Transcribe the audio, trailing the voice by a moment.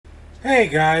Hey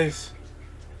guys,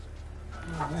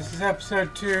 this is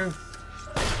episode 2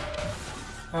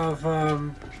 of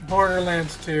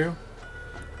Borderlands 2.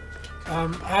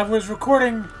 I was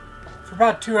recording for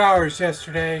about 2 hours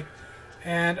yesterday,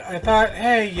 and I thought,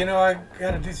 hey, you know, I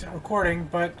got a decent recording,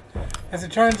 but as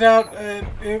it turns out,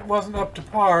 it wasn't up to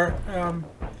par.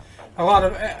 A lot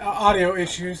of audio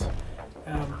issues.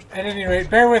 At any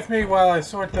rate, bear with me while I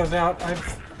sort those out.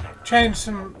 I've changed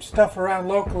some stuff around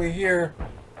locally here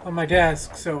on my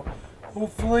desk, so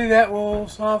hopefully that will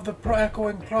solve the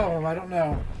echoing problem. I don't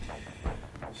know.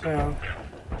 So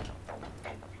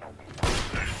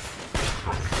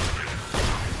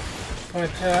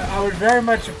but I would very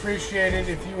much appreciate it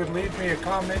if you would leave me a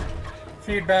comment,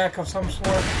 feedback of some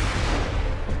sort.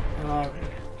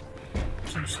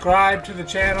 Subscribe to the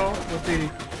channel would be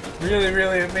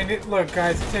really, I mean, look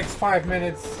guys, it takes 5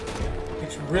 minutes.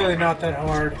 It's really not that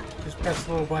hard. Just press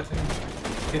the little button.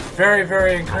 It's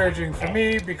very encouraging for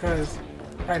me because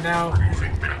right now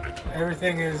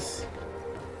everything is,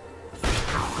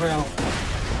 well,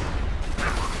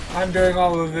 I'm doing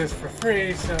all of this for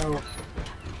free, so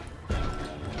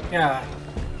yeah.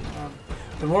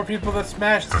 The more people that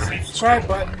smash the subscribe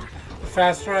button, the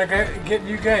faster I get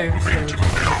new games. So just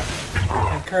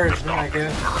encouragement, I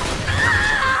guess.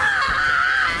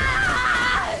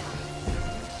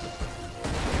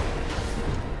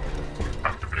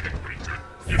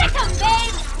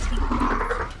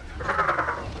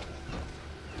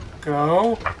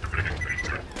 Go.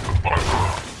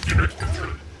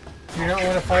 You don't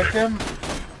want to fight them?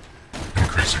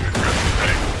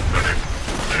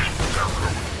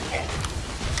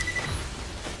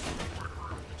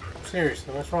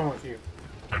 Seriously, what's wrong with you?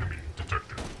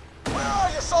 Where are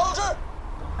you, soldier?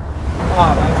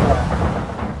 Ah, that's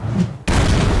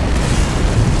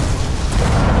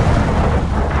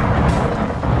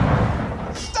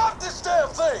right. Stop this damn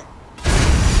thing!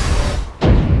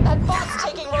 That bot's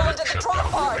taking Roland to the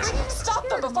drop barge. Stop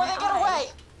them before they get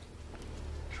away.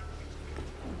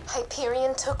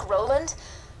 Hyperion took Roland?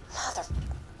 Mother...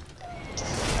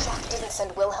 Jack didn't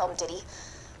send Wilhelm, did he?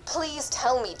 Please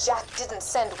tell me Jack didn't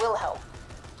send Wilhelm.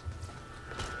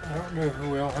 I don't know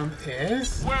who Wilhelm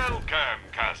is. Welcome,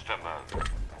 customer.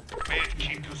 May it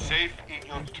keep you safe in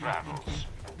your travels.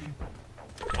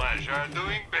 Pleasure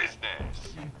doing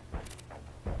business.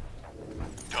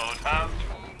 Don't have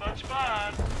too much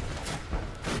fun.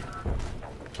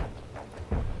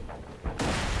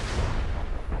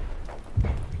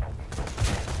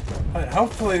 But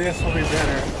hopefully this will be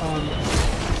better. I'm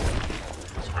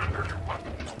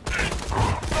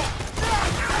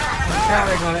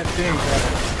counting on it being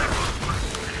better.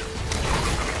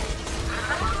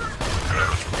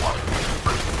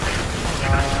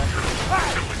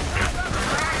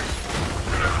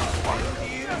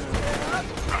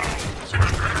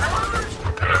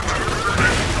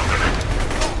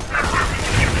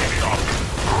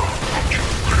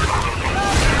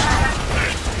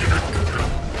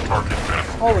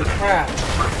 Holy crap.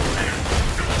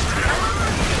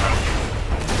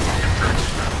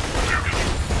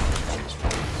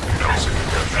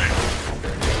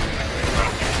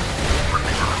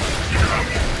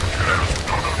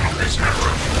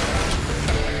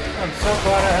 I'm so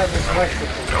glad I have this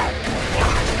electrical.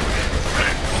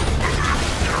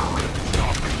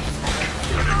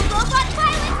 Robot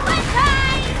pilot, my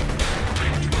time!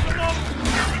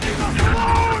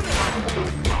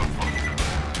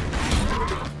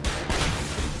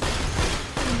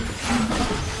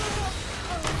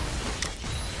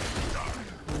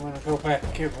 I want to go back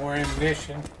and get more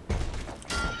ammunition.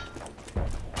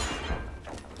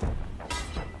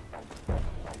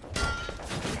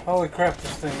 Holy crap,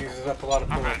 this thing uses up a lot of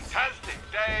A bullets. fantastic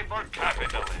day for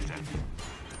capitalism.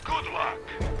 Good luck.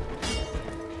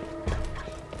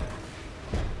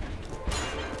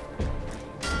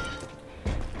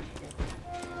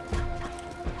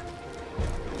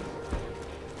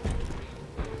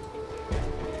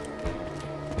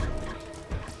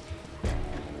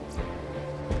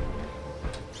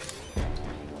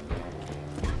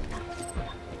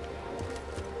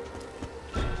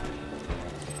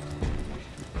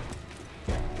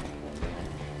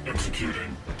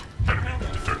 Executing. Enemy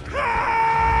detected.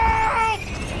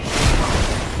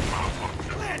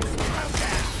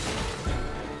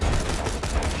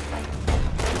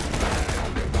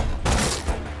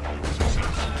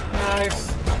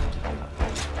 Nice.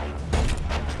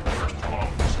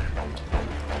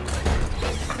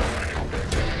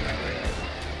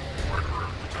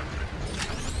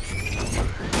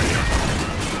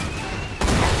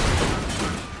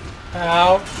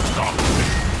 Ouch.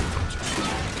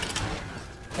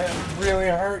 That really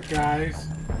hurt, guys.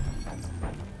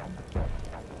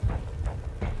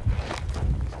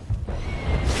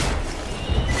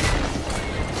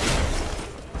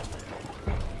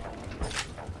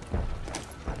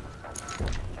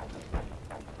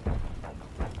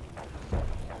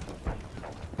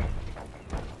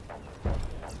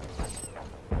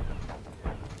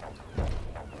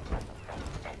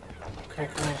 Okay,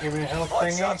 can you give me a health Blood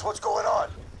thingy? shots, what's going on?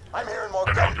 I'm hearing more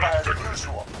gunfire than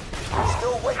usual.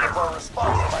 Still waiting for a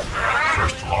response from my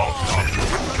First log,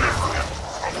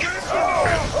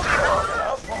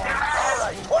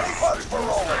 Alright, 20 bucks for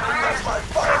rolling. That's my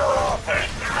final offer.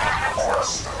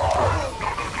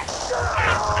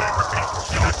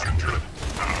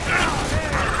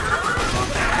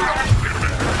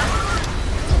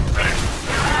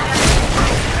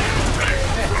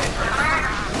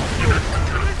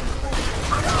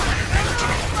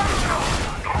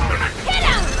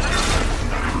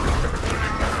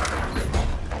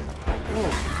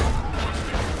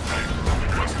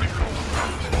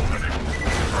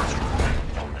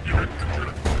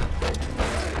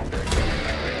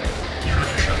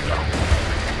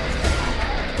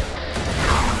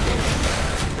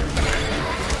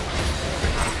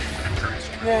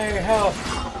 Yay, health.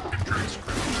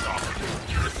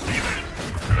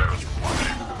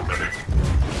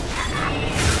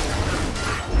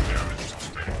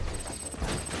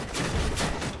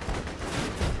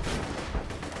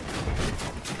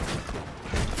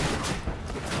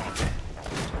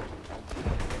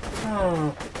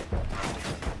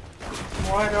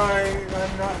 Why do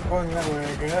I'm not going that way,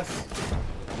 I guess.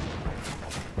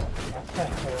 What the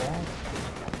hell?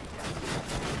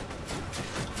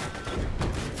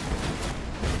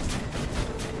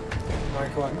 Am I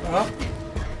going up?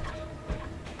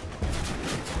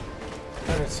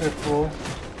 That is so cool.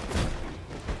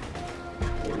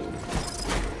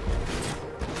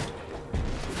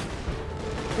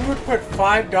 Who would put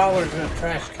 $5 in a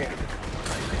trash can?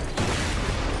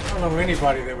 I don't know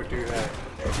anybody that would do that.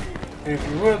 And if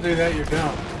you will do that, you're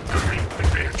dumb.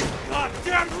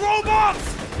 goddamn robots!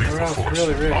 Or else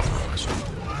really rich.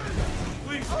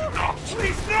 Please, no!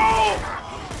 Please, no!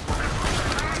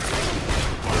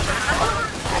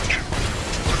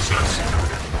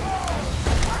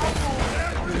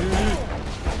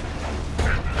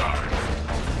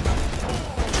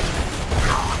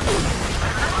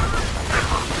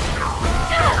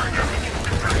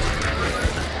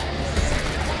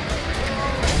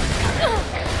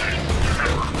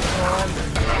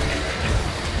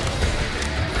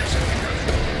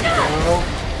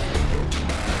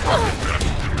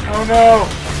 Oh no!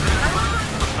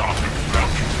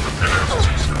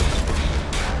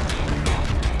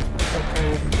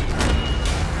 Okay.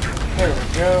 There we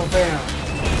go, bam.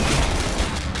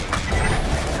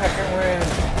 Second win.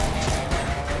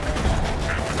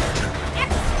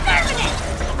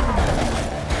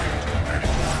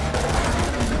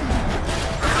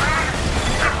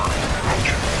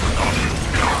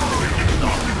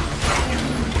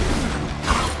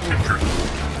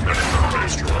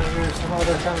 There's some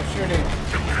other kind of shooting.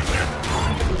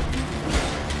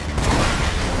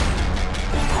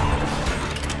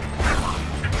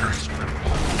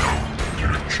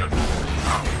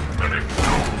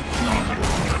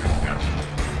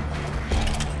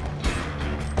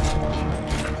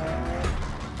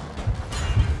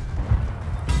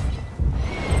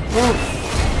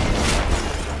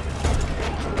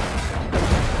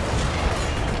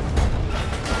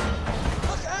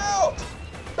 Look out!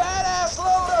 Badass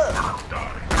loader!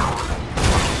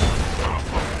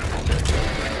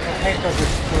 I hate those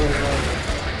exploders.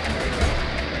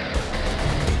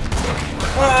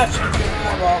 Ah, shoot your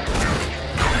eyeball.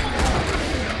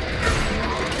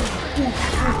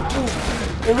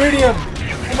 Iridium!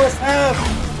 I must have!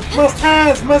 Must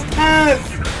has! Must has!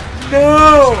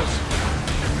 No!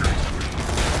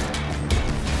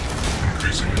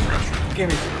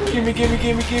 Gimme! Gimme! Gimme!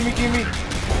 Gimme! Gimme! Gimme!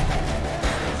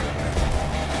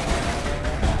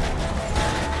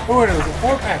 Oh, and it was a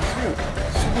 4-pack too.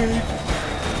 Sweet.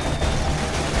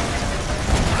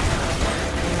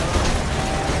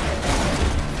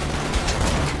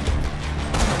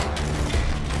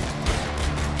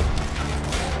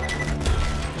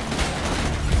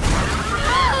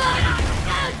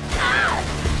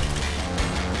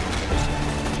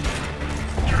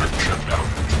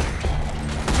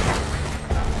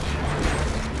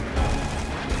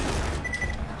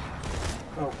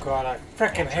 Oh god, I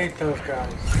frickin' hate those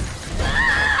guys.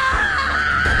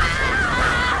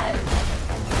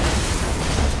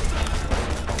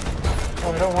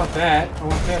 Oh, I don't want that. I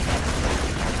want this one.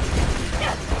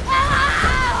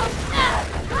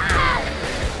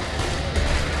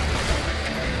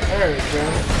 There we go.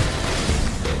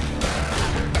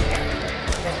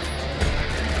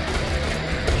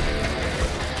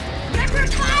 Number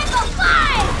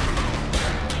 505!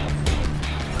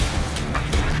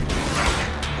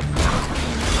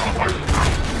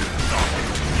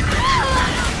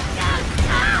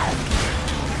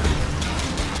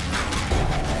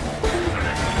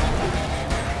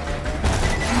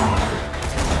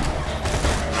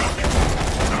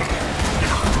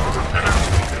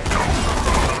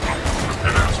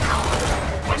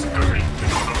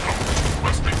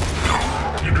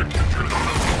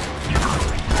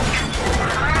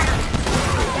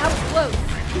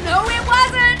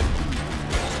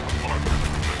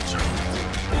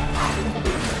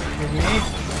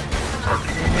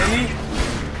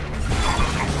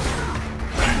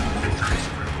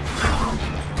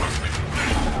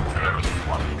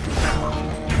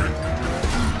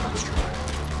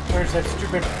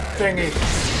 stupid thingy.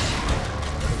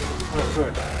 Oh,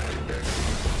 good.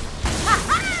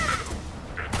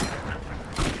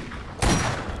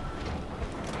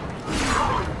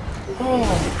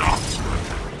 Oh.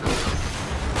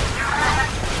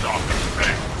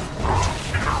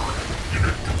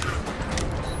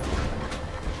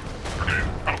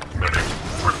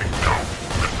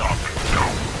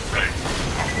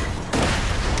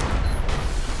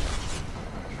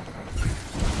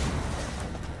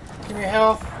 Give me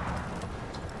health.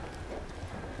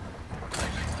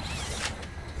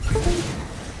 You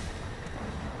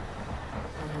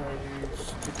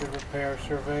stupid repair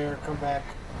surveyor, come back.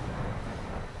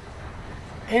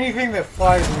 Anything that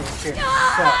flies in this game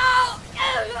sucks.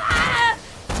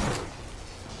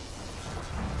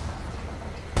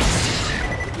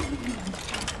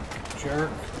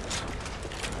 Jerk.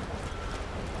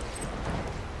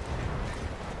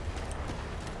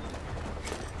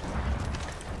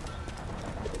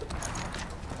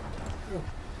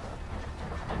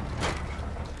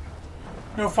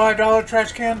 No $5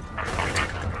 trash can?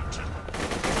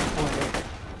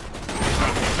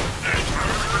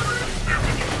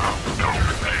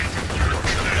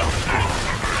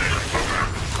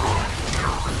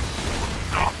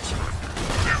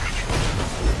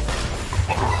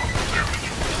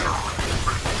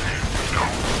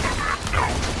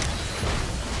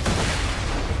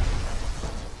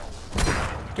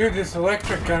 Dude, this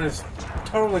electric gun is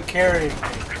totally carrying me.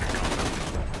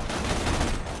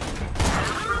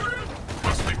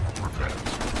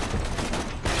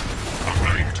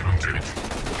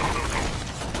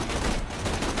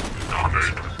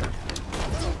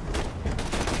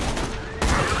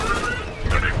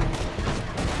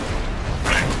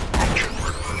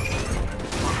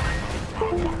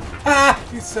 Ah,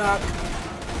 you suck.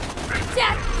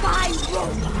 Death by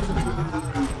robot.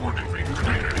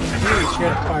 Please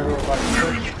get by robots,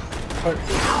 but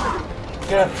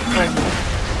get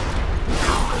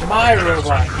my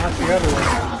robot, not the other one.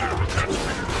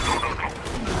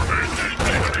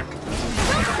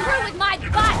 Don't screw with my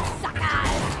butt,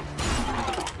 suckers!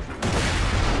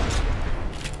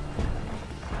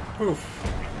 Poof.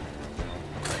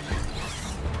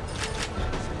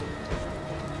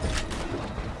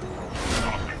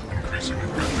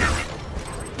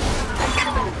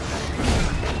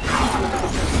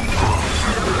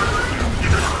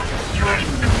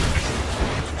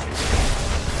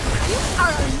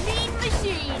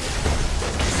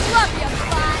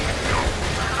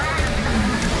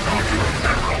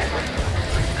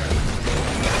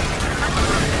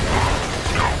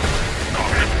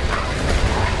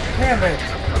 Damn it!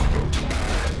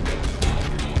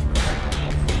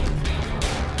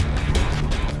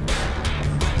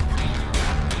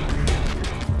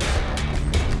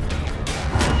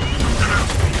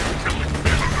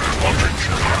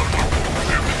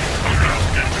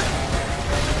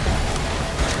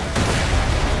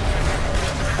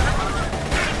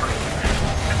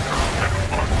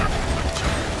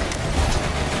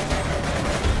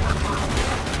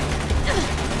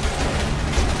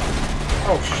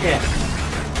 Oh shit.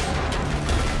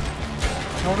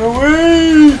 Run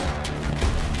away!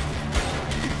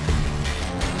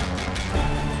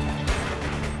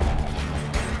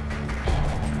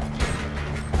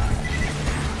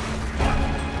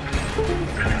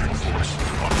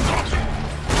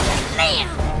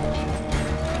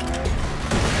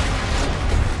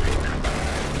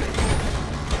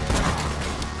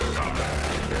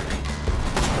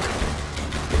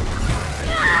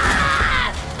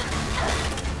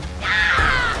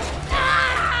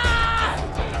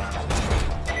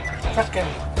 Fucking.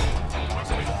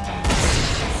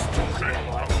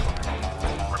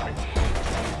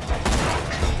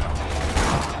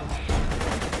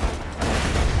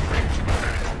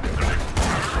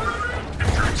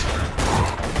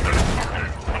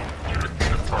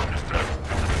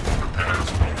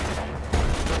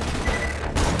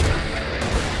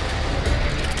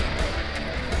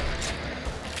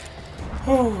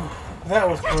 Whew, that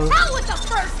was close. Hell with the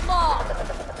first mob!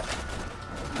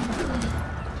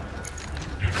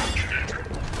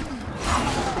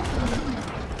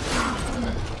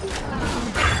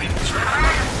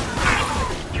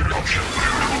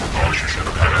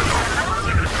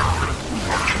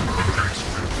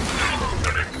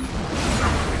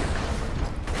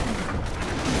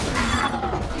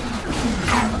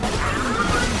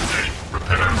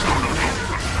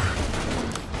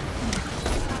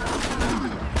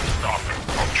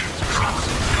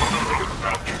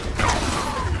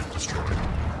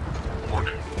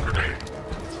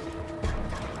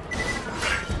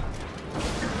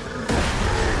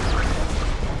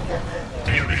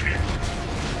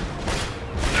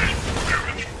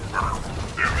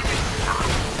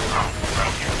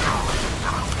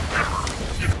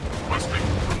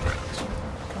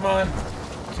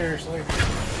 seriously.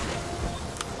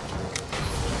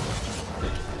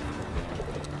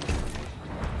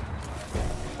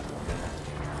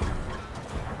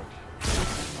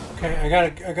 Okay, I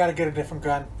gotta get a different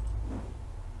gun.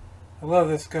 I love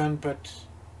this gun, but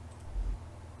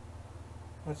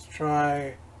let's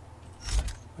try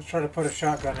to put a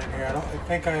shotgun in here. I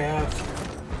think I have.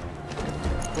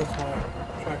 What's my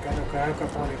shotgun? Okay, I've got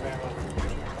plenty of ammo.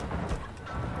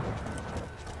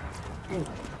 Ooh.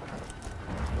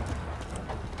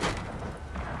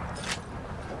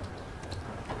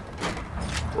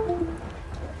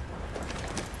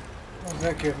 What does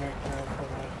that give me?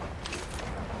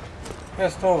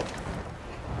 Pistol.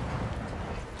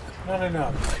 Not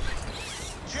enough.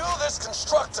 Kill this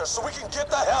constructor so we can get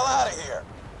the hell out of here.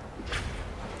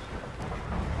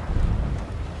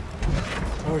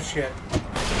 Oh shit.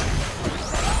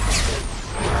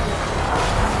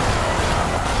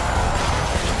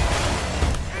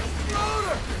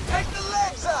 Exploder! Take the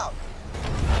legs out!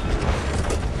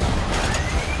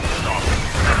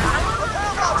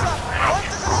 Repair bots up! Let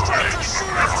the constructor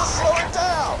shoot us to slow it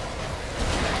down!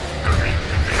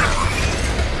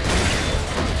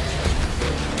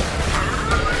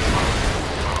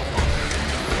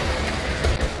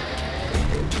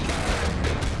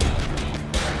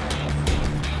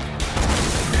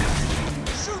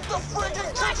 Shoot the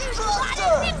friggin'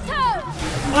 constructor!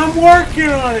 I'm working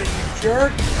on it, you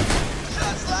jerk!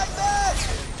 Just like that!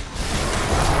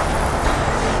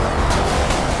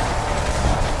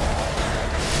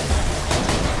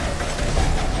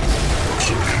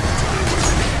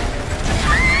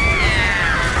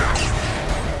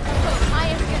 I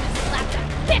am gonna slap the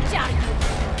bitch out of you!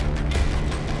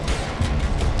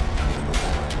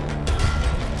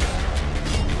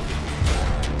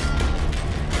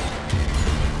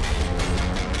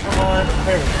 Come on,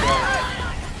 there we go.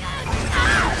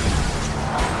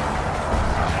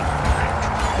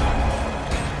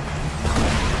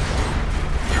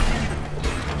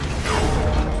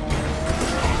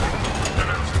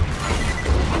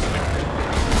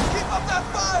 Keep up that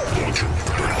fire!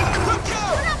 Good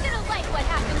kill! We're not gonna like what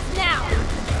happens now!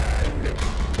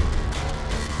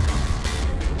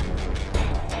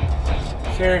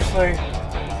 Seriously?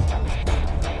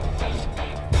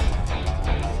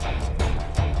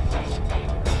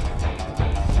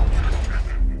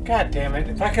 God damn it.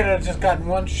 If I could have just gotten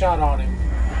one shot on him.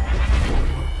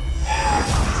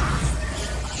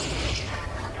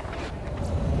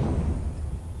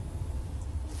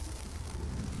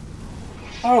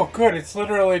 Oh, good. It's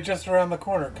literally just around the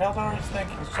corner. Caldor, thank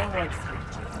you so much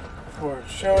for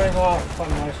showing off on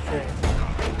my stream.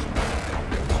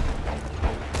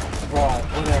 Wow,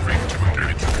 whatever.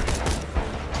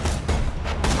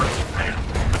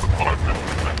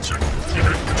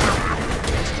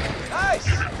 Nice!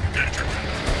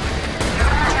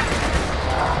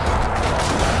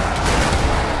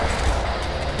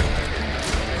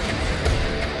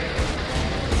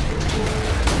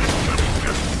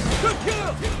 Good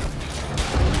kill!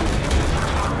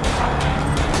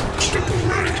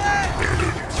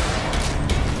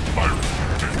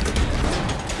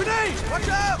 Grenade! Watch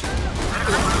out!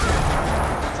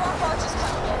 Drop barge is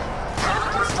coming in. Kill the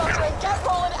constructor and get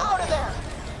rolling out of there.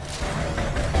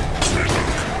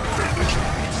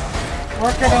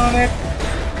 Working on it.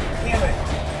 Damn it.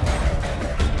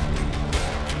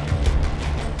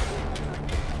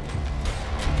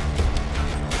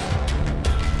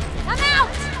 Come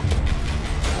out!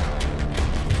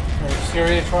 Are you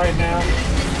serious right now?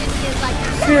 This is like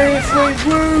Seriously,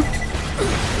 Woot!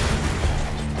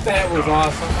 That was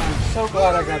awesome. I'm so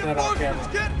glad I got that on camera.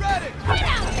 Get ready! get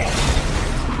out!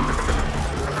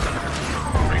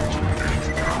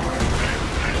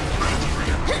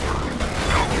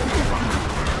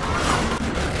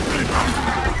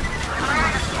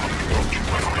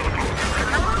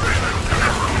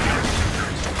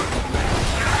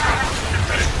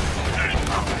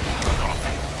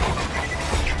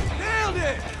 Nailed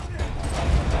it!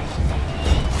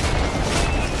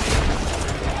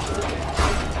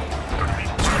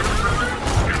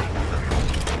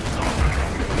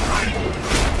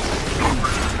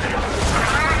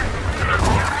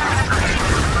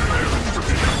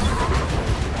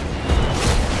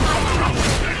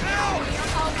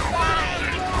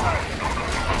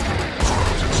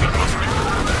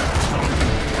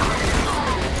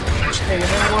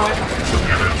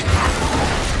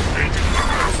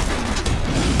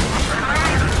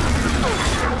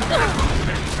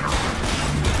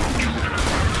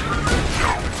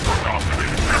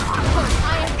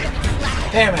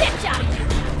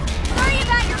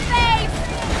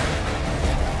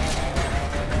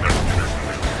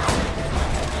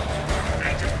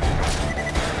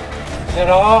 Is that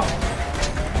all?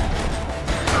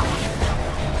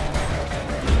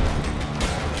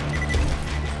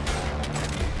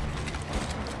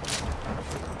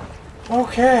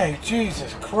 Okay,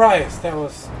 Jesus Christ, that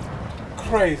was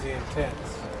crazy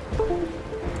intense.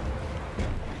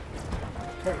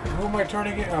 Okay, who am I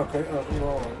turning it? Okay, oh,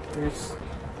 Roland.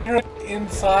 You're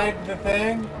inside the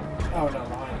thing? Oh no,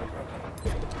 behind it.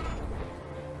 Okay.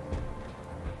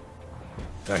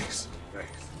 Thanks.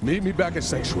 Meet me back at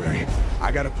Sanctuary.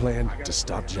 I got a plan to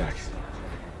stop Jack,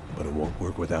 but it won't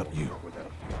work without you.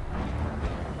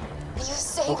 You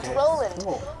saved Okay. Roland.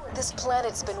 Cool. This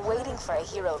planet's been waiting for a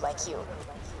hero like you.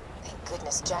 Thank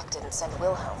goodness Jack didn't send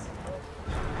Wilhelm.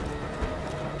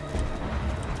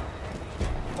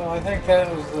 Oh, I think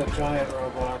that was the giant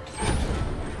robot.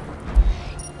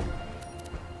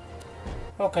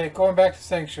 Okay, going back to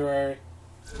Sanctuary.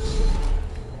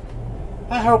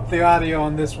 I hope the audio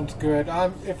on this one's good.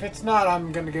 If it's not,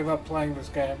 I'm gonna give up playing this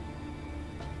game.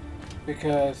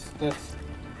 Because that's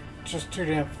just too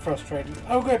damn frustrating.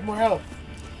 Oh good, more health.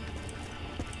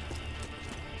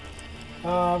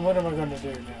 What am I gonna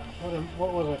do now?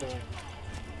 What was I doing?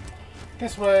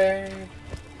 This way.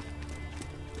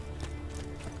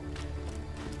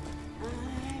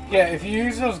 Yeah, if you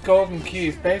use those golden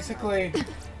keys, basically,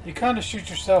 you kind of shoot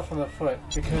yourself in the foot,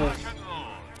 because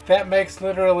that makes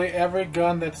literally every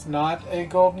gun that's not a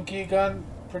golden key gun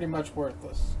pretty much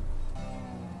worthless.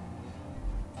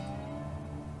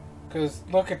 Because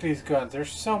look at these guns, they're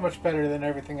so much better than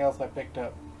everything else I picked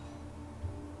up.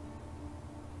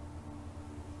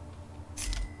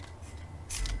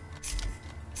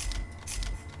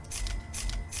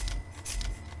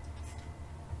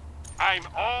 I'm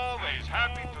always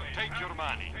happy to take your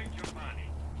money.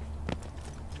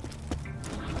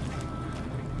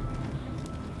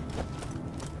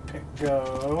 Okay,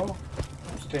 go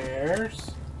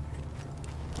upstairs.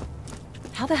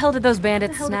 How the hell did those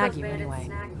bandits snag you anyway?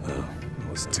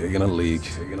 I was taking a leak.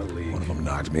 One of them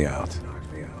knocked me out.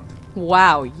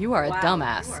 Wow, you are a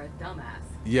dumbass.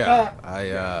 Yeah,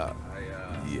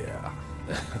 yeah.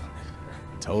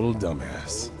 Total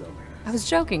dumbass. I was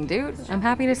joking, dude. I'm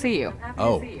happy to see you.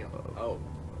 Oh,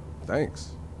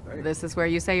 thanks. This is where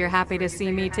you say you're happy to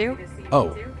see me too?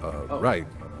 Oh, right.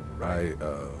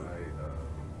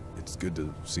 It's good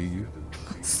to see you.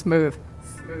 Smooth.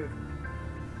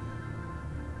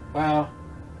 Wow.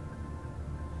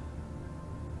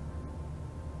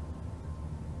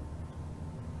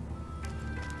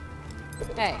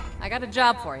 Hey, I got a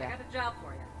job for you.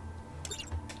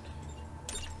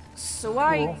 So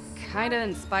I kinda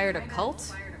inspired a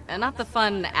cult? And not the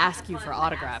fun ask you for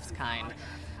autographs kind.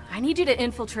 I need you to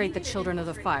infiltrate the Children of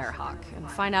the Firehawk and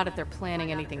find out if they're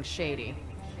planning anything shady.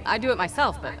 I do it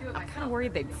myself, but I'm kinda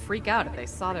worried they'd freak out if they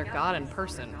saw their god in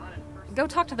person. Go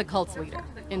talk to the cult's leader,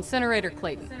 Incinerator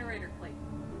Clayton.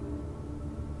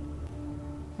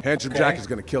 Handsome Jack is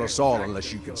gonna kill us all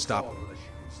unless you can stop him.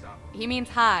 He means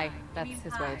hi. That's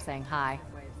his way of saying hi.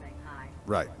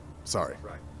 Right. Sorry.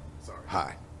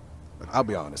 Hi. Look, I'll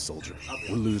be honest, soldier.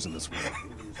 We're losing this war.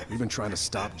 We've been trying to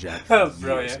stop Jack for years,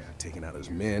 Brilliant. taking out his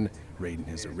men, raiding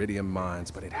his iridium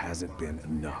mines, but it hasn't been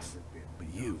enough. But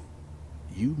you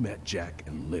met Jack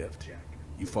and lived.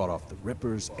 You fought off the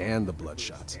Rippers and the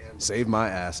Bloodshots. Saved my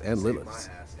ass and Lilith's.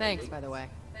 Thanks, by the way.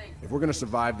 If we're gonna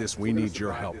survive this, we need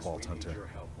your help, Vault Hunter.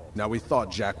 Now, we thought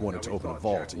Jack wanted to open a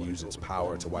vault and use its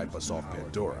power to wipe us off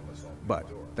Pandora. But,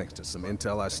 thanks to some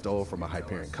intel I stole from a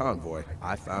Hyperion convoy,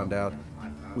 I found out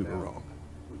we were wrong.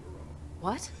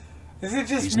 What? Is it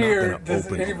just He's me not or gonna does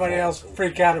open the anybody vault. else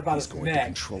freak out about He's his going to neck?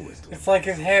 control it. It's like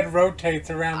his head rotates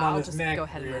around on I'll his just neck. go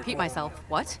ahead and weird. repeat myself.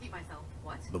 What?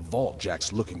 The vault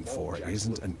Jack's looking for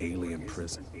isn't an alien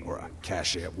prison or a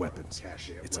cache of weapons.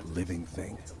 It's a living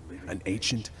thing. An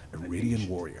ancient Iridian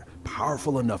warrior,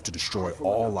 powerful enough to destroy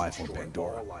all life on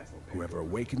Pandora. Whoever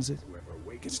awakens it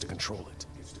gets to control it.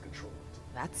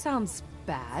 That sounds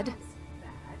bad.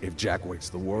 If Jack wakes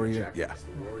the warrior, yeah.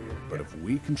 But if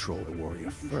we control the warrior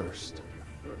first...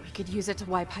 We could use it to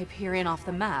wipe Hyperion off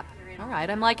the map. Alright,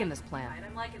 I'm liking this plan.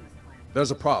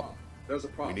 There's a problem.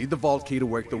 We need the vault key to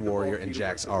wake the warrior, and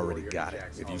Jack's already got it.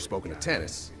 If you've spoken to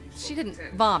Tennis, She didn't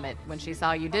vomit when she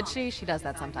saw you, did she? She does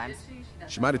that sometimes.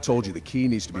 she might have told you the key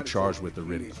needs to be charged with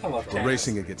iridium. love We're Tennis.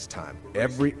 racing against time.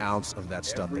 Every ounce of that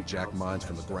stuff that Jack mines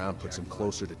from the ground puts him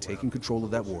closer to taking control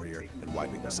of that warrior and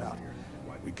wiping us out.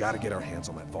 We gotta get our hands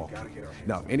on that vault key.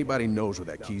 Now, if anybody knows where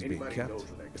that key's being kept,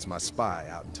 it's my spy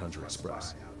out in Tundra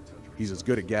Express. He's as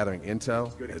good at gathering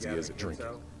intel as he is at drinking.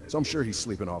 So I'm sure he's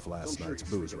sleeping off last night's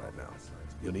booze right now.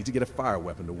 You'll need to get a fire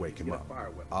weapon to wake him up.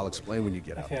 I'll explain when you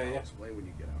get out.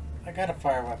 I got a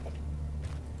fire weapon.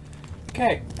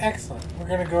 Okay, excellent. We're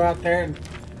gonna go out there and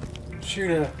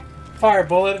shoot a fire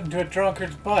bullet into a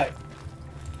drunkard's butt.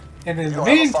 And in the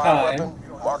meantime,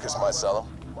 Marcus might sell them.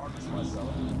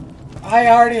 I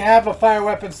already have a fire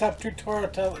weapon. Stop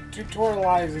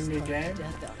tutorializing me, game.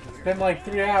 It's been like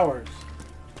 3 hours.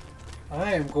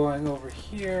 I am going over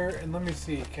here, and let me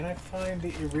see. Can I find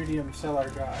the iridium seller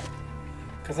guy?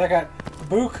 Because I got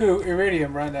buku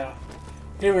iridium right now.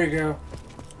 Here we go.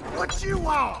 What you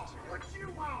want? What you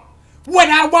want? What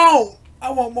I want! I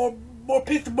want more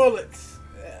pistol bullets.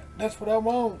 Yeah, that's what I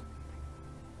want.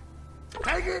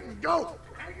 Take it and go.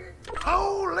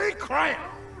 Holy crap!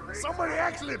 Somebody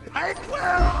actually paid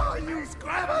well. You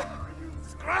scrapper!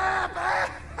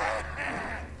 Scrapper!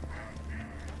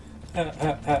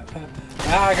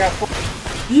 Now I got four.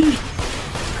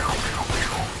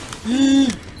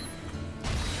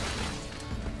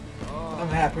 I'm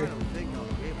happy.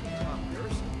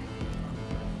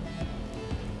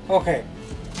 Okay.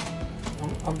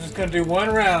 I'm just gonna do one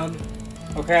round.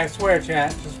 Okay, I swear,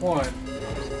 chat, just one.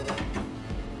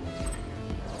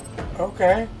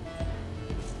 Okay.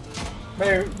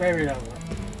 Maybe not one.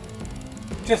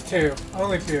 Just two.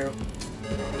 Only two.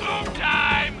 Boom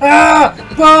time! Ah!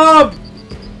 Bomb!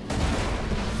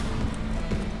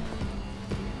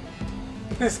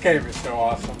 This game is so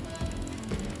awesome.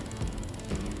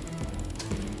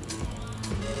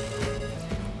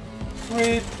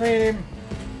 Sweet cream.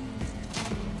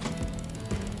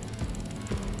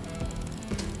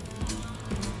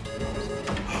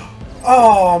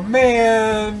 Oh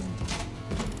man!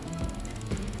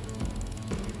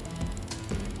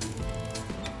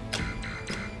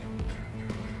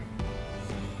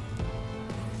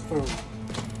 Ooh.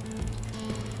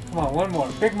 Come on, one more.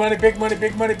 Big money, big money,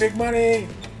 big money, big money!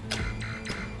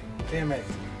 Damn it.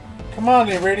 Come on,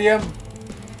 Iridium!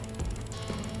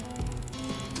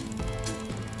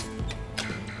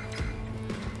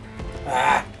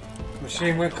 Ah!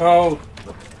 Machine went cold.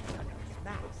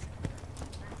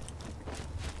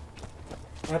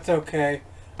 That's okay.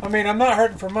 I mean, I'm not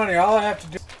hurting for money. All I have to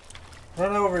do is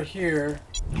run over here.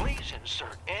 Please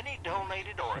insert any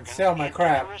donated organs and sell my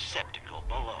crap. into the receptacle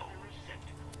below.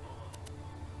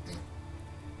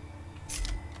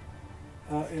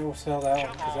 It will sell that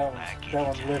one because that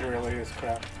one literally is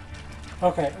crap.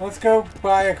 Okay, let's go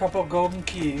buy a couple golden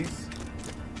keys.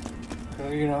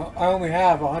 Cause, you know, I only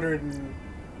have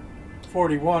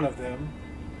 141 of them.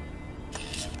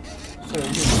 So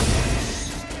you know,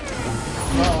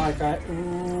 not like I.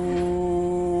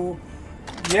 Ooh,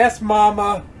 yes,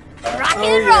 Mama. Rock Oh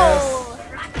and yes. roll.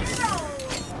 Rock and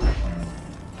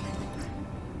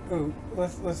roll. Ooh,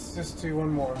 let's just do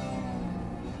one more.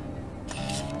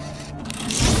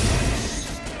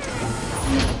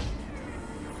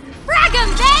 Frag 'em,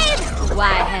 babe!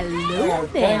 Why, hello Oh,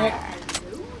 dang there. it.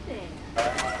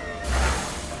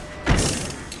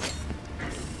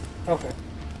 Okay,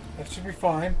 that should be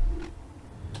fine.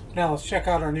 Now let's check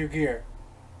out our new gear.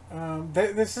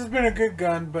 This has been a good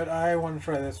gun, but I want to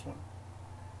try this one.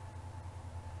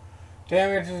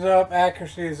 Damage is up,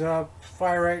 accuracy is up,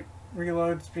 fire rate,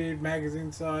 reload speed,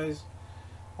 magazine size,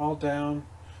 all down.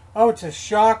 Oh, it's a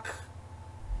shock.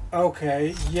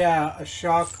 Okay, yeah, a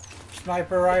shock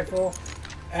sniper rifle.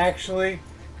 Actually,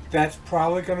 that's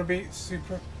probably going to be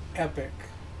super epic.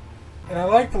 And I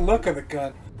like the look of the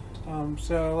gun.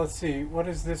 So let's see. What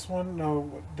is this one?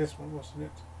 No, this one wasn't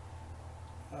it.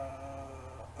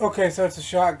 Okay, so it's a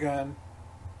shotgun.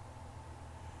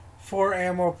 4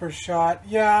 ammo per shot.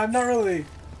 Yeah, I'm not really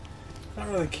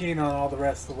keen on all the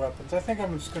rest of the weapons. I think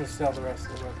I'm just going to sell the rest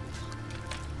of the weapons.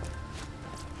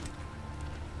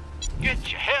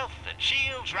 Get your health and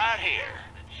shields right here.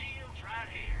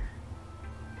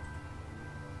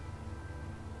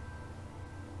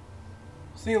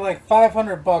 See, like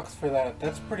 $500 for that.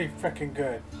 That's pretty freaking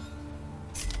good.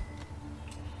 Of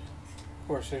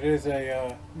course, it is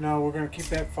a, no, we're going to keep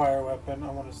that fire weapon. I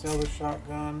want to sell the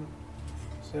shotgun,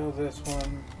 sell this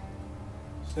one,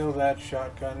 sell that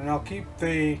shotgun, and I'll keep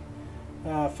the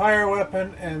fire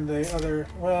weapon and the other,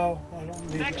 well, I don't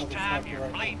need the other sniper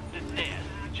rifle.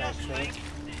 Actually.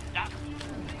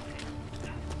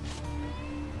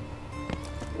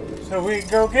 So we can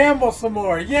go gamble some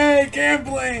more. Yay,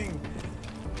 gambling!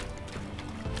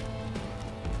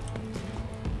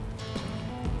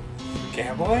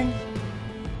 Gambling?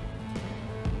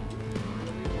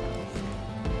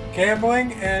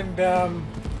 Gambling and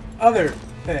other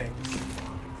things.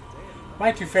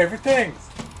 My two favorite things.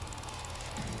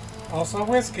 Also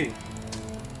whiskey.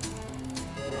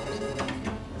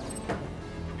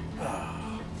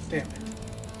 Oh, damn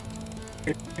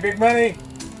it. Big money.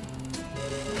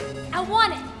 I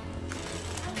want it. I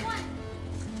want it.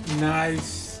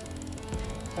 Nice.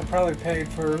 I probably paid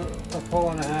for a pull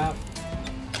and a half.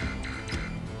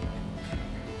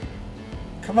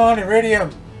 Come on,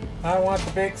 iridium! I want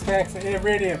the big stacks of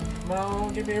iridium. Come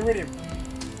on, give me iridium.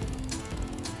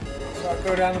 So I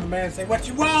go down to the man and say, "What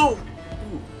you want?"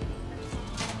 Ooh.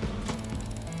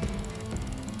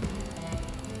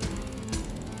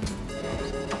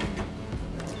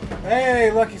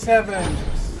 Hey, lucky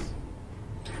sevens!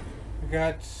 We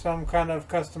got some kind of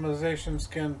customization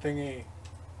skin thingy.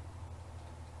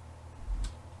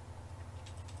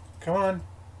 Come on.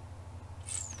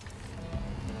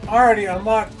 Already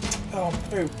unlocked. Oh,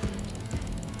 poop.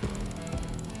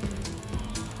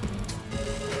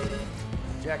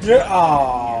 Yeah.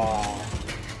 Aww.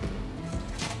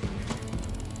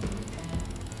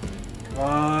 Come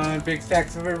on, big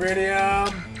stacks of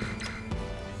iridium.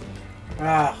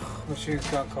 Ah, machine's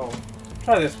gone cold.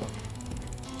 Try this one.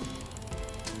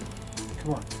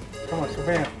 Come on. Come on, so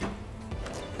bam.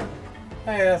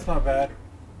 Hey, that's not bad.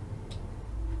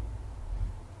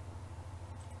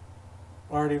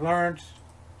 Already learned.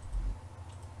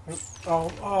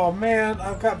 Oh man,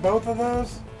 I've got both of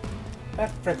those?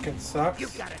 That frickin'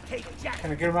 sucks.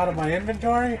 Can I get them out of my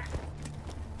inventory?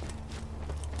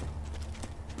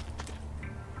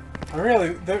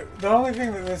 The only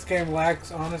thing that this game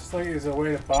lacks, honestly, is a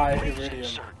way to buy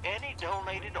iridium. Any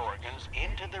donated organs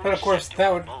into the But of course,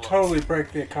 that would totally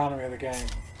break the economy of the game.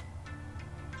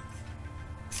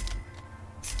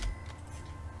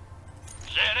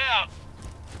 Set out.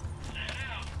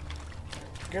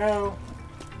 Go.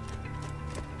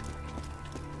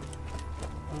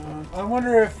 I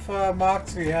wonder if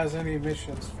Moxie has any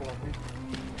missions for me.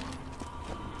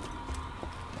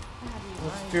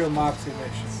 Let's do a Moxie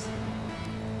mission.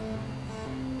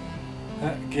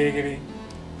 Giggity.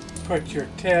 Put your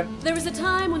tip. There was a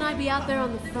time when I'd be out there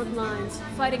on the front lines,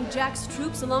 fighting Jack's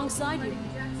troops alongside you.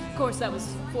 Of course, that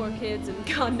was 4 kids and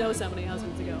God knows how many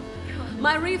husbands ago.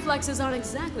 My reflexes aren't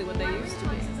exactly what they used to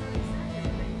be.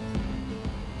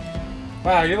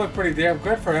 Wow, you look pretty damn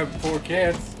good for having 4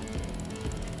 kids.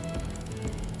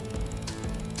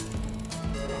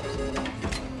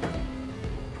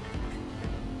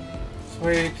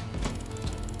 Sweet.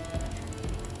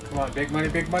 Come on, big money,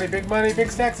 big money, big money, big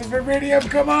stacks of iridium.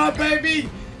 Come on, baby!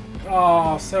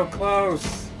 Oh, so close.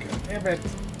 God damn it.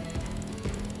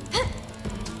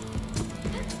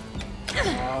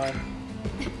 Come on.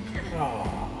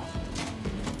 Oh.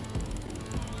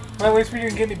 Well, at least we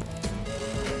didn't get any.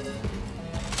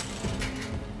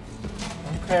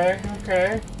 Okay,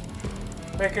 okay.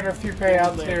 Making a few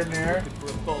payouts here and there.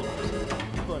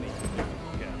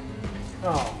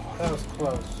 Oh, that was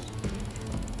close.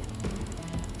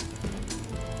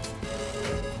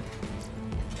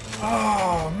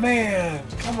 Oh, man.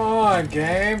 Come on,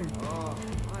 game.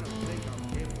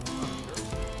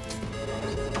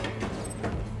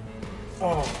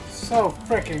 Oh, so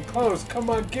freaking close. Come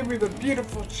on, give me the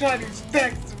beautiful shiny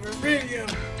stacks of iridium.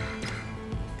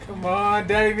 Come on,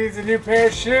 Daddy needs a new pair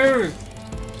of shoes.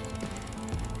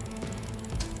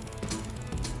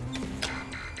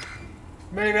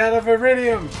 Made out of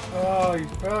iridium. Oh, you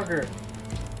bugger.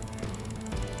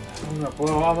 I'm gonna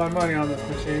blow all my money on this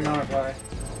machine, aren't I?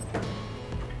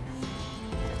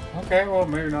 Okay, well,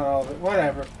 maybe not all of it.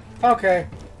 Whatever. Okay,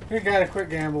 we gotta quit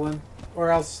gambling,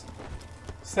 or else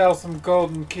sell some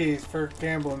golden keys for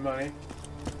gambling money.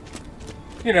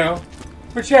 You know,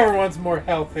 whichever one's more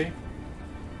healthy.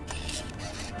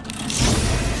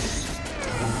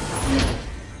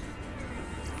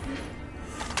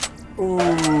 Ooh.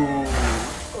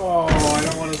 Oh, I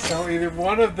don't want to sell either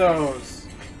one of those.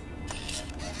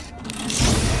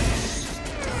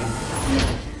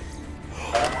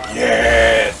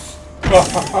 Yes!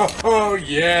 Oh,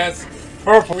 yes!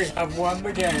 Purple, we have won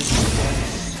the game.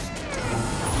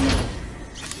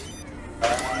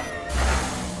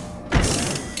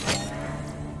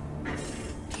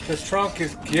 The trunk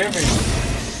is giving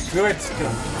good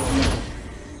stuff.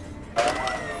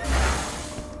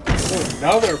 Ooh,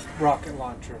 another rocket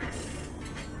launcher.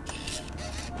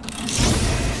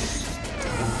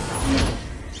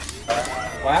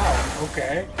 Wow,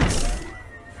 okay.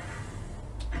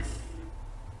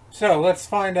 So, let's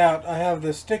find out. I have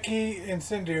the sticky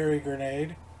incendiary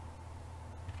grenade.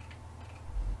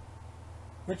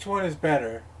 Which one is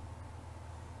better?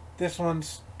 This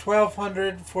one's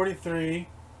 1243.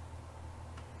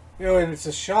 Oh, and it's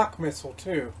a shock missile,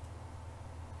 too.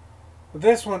 But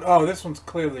this one, oh, this one's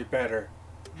clearly better.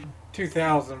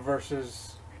 2000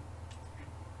 versus...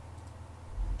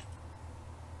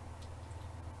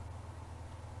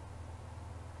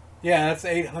 Yeah, that's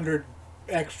 800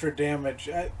 extra damage.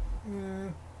 Yeah,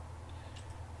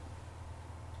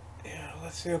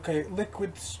 let's see. Okay,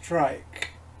 Liquid Strike.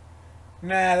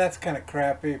 Nah, that's kind of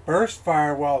crappy. Burst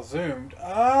fire while zoomed.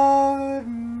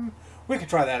 We could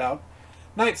try that out.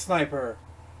 Night sniper.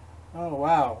 Oh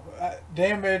wow.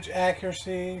 Damage,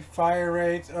 accuracy, fire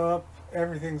rates up.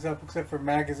 Everything's up except for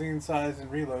magazine size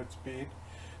and reload speed.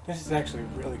 This is actually a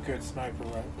really good sniper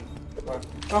rifle.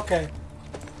 Okay.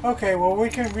 Okay, well we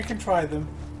can try them.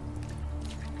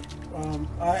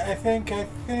 I think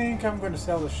I'm going to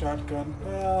sell the shotgun.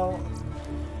 Well,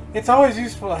 it's always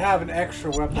useful to have an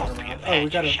extra weapon around. Oh, we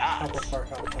got a couple part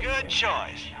health. Good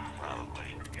choice.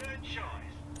 Probably. Good choice.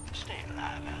 Stay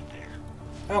alive out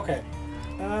there. Okay.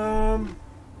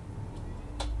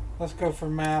 Let's go for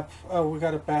map. Oh, we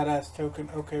got a badass token.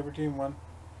 Okay, redeem one.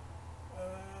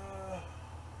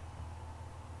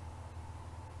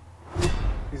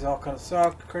 These all kind of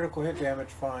suck. Critical hit damage,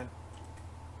 fine.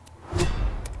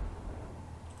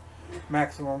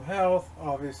 Maximum health,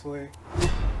 obviously.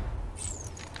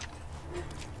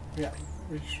 Yeah,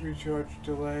 recharge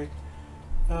delay.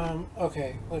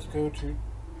 Okay, let's go to.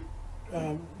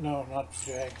 No, not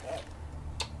J.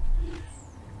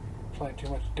 Playing too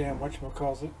much damn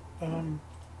whatchamacallit.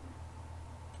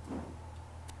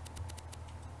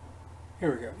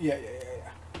 Here we go. Yeah.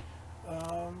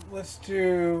 Let's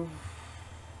do.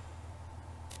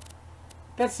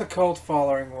 That's the cult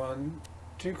following one.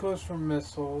 Too close for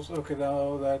missiles. Okay,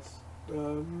 no, that's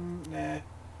nah.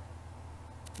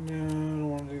 No, I don't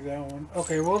want to do that one.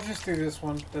 Okay, we'll just do this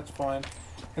one. That's fine.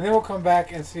 And then we'll come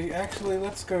back and see. Actually,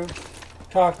 let's go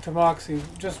talk to Moxie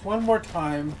just one more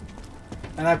time.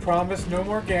 And I promise no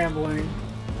more gambling.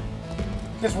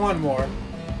 Just one more.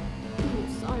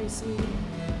 Sorry, sweetie.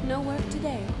 No work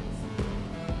today.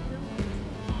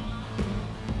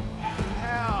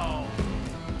 Hell.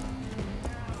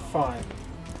 Fine.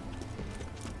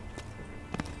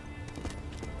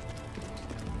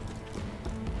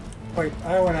 Wait,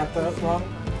 I went out the wrong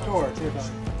door, didn't I?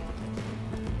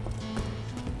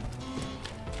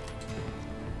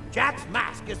 Jack's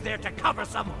mask is there to cover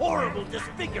some horrible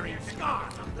disfiguring scar,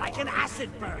 like an acid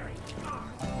burn.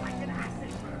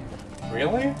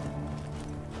 Really?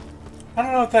 I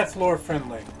don't know if that's lore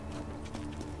friendly.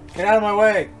 Get out of my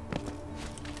way!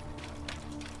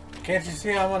 Can't you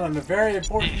see I'm on a very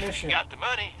important mission? You got the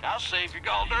money, I'll save your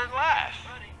gall darn life.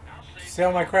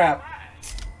 Sell my crap.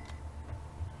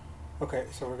 Okay,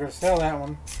 so we're gonna sell that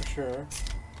one for sure.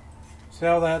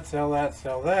 Sell that,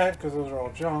 because those are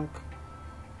all junk.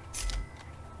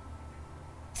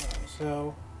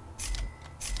 Sell.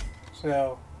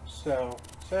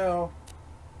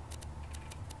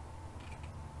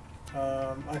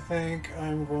 I think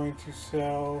I'm going to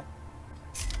sell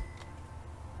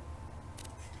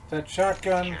that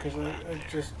shotgun because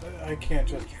I can't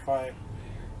justify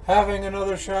having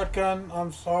another shotgun.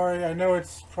 I'm sorry. I know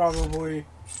it's probably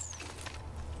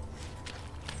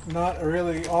not a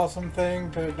really awesome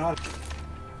thing to not.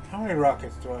 How many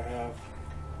rockets do I have?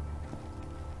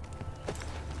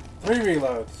 3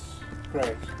 reloads.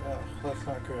 Great. That's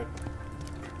not good.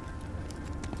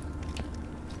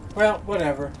 Well,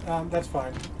 whatever. That's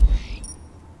fine.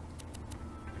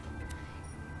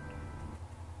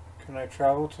 Can I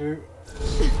travel to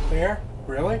there?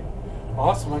 Really?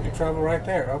 Awesome, I can travel right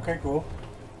there. Okay, cool.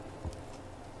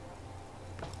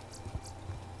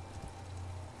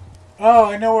 Oh,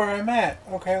 I know where I'm at.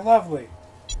 Okay, lovely.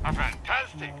 A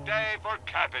fantastic day for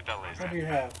capitalism. What do you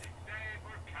have?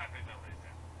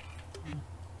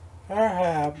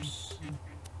 Perhaps.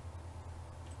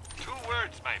 2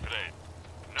 words, my friend.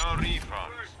 No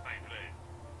refunds.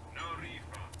 No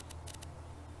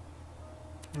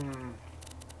refunds.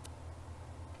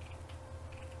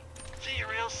 See you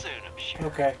real soon, I'm sure.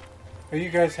 Okay. Well, you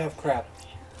guys have crap.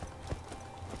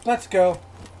 Let's go.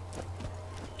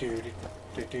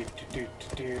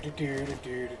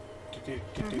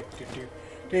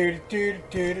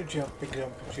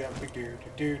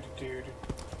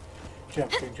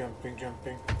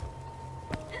 Jumping.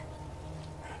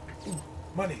 Ooh,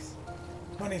 monies.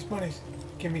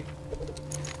 Give me.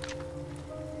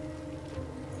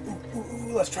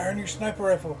 Ooh, let's try our new sniper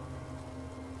rifle.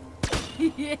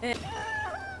 Yeah.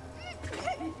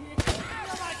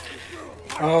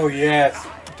 Oh yes,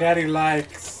 Daddy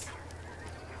likes.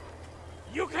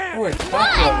 You can't. Oh, it's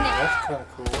top loading. That's kind of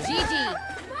cool. GG.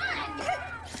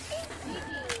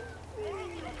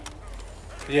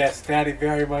 Yes, Daddy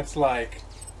very much like.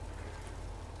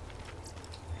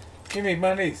 Give me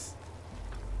monies.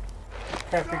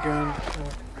 Crappy gun.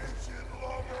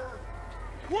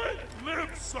 Quit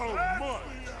live so much.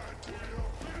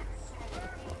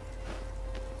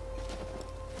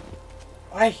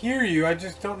 I hear you, I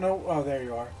just don't know. Oh, there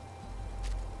you are.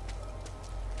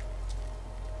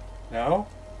 No?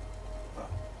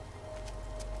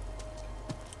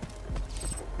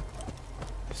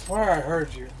 swear I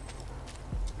heard you.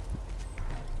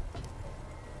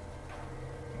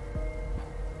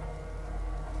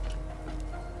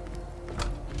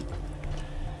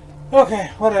 Okay,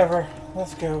 whatever.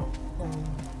 Let's go.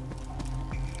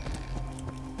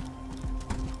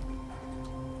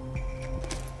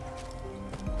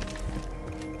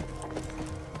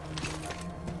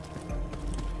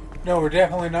 No, we're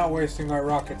definitely not wasting our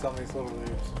rockets on these little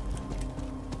dudes.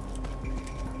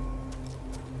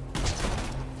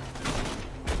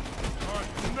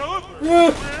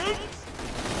 Oh,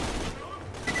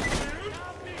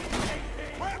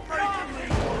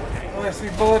 I see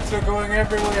bullets are going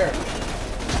everywhere.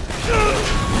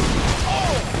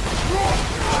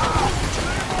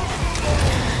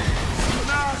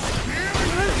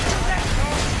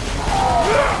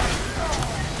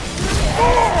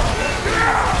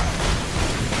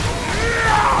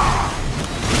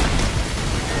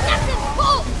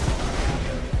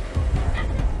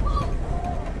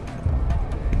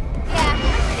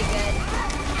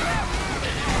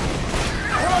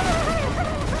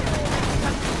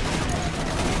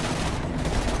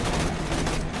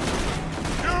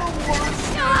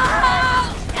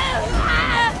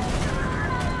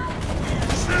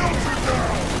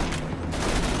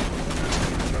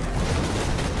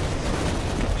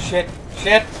 Shit,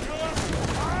 shit!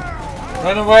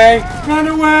 Run away! Run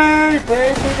away!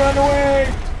 Bravely run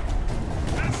away!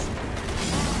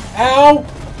 Ow!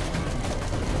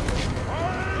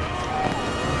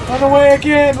 Run away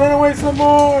again! Run away some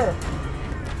more!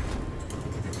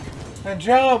 And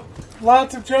jump!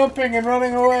 Lots of jumping and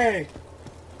running away!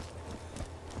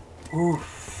 Oof.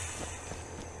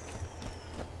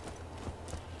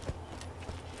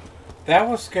 That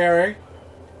was scary.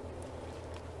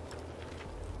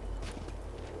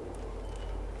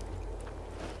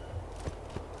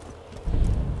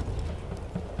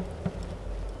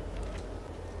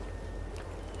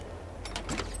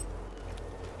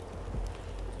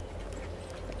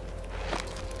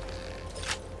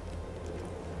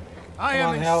 I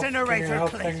am Incinerator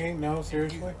Clayton. No,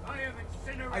 seriously?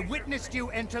 I witnessed you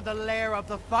enter the lair of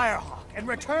the Firehawk and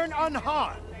return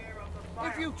unharmed.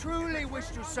 If you truly wish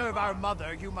to serve our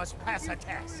mother, you must pass a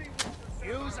test.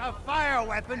 Use a fire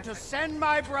weapon to send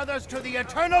my brothers to the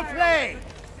eternal flame.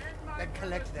 Then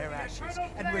collect their ashes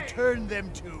and return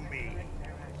them to me.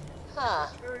 Huh.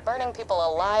 Burning people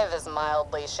alive is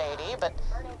mildly shady, but...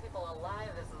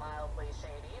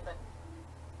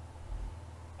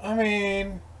 I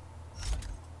mean...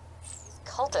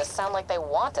 Cultists sound like they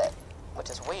want it, which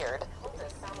is weird.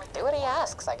 Do what he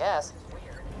asks, I guess.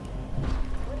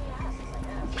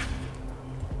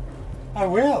 I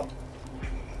will.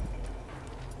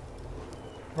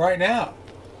 Right now.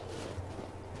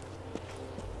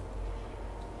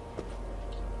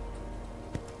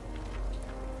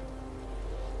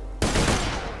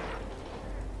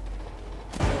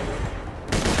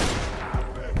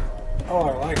 Oh,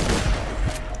 I like it.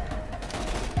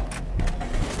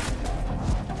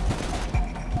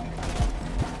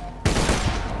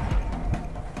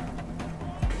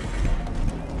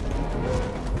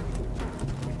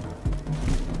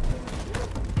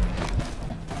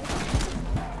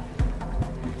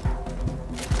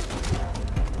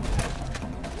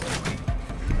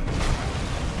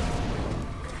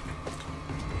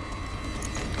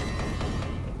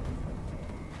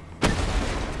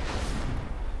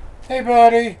 Hey,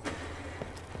 buddy.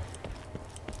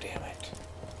 Damn it.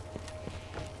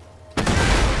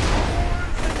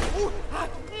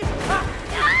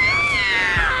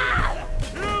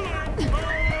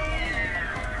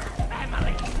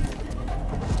 Family.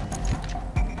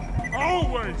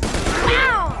 Always.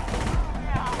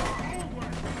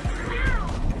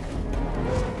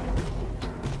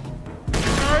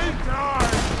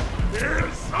 Daytime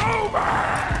is over.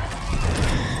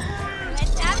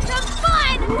 Let's have some fun!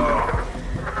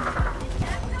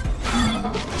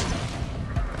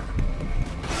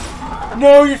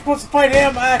 No, you're supposed to fight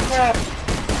him! Ah, crap!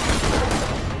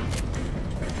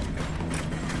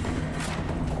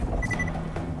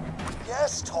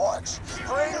 Yes, Torch.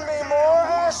 Bring me more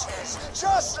ashes,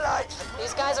 just like...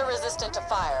 These guys are resistant to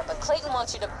fire, but Clayton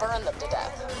wants you to burn them to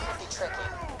death. Could be tricky.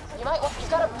 You've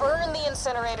got to burn the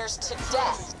incinerators to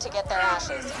death to get their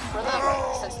ashes. Remember,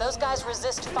 since those guys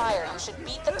resist fire, you should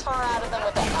beat the tar out of them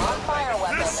with a non-fire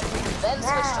weapon, then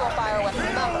switch to a fire weapon.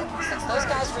 Remember, since those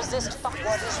guys resist fire...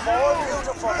 What is more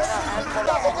beautiful than a handful of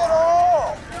nothing at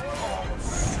all?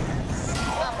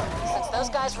 Remember, since those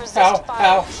guys resist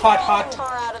fire, you should beat the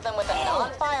tar out of them with a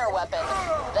non-fire weapon,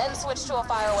 then switch to a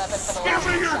fire weapon for the last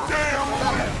shot.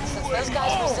 Remember, since those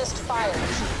guys resist fire,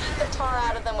 you should beat the tar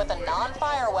out of them with a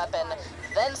non-fire weapon,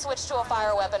 then Then switch to a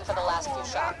fire weapon for the last few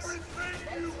shots.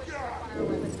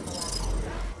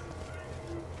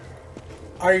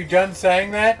 Are you done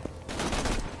saying that?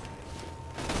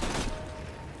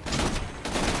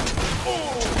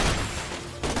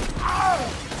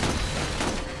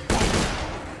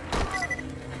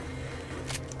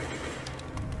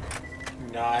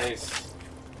 Nice.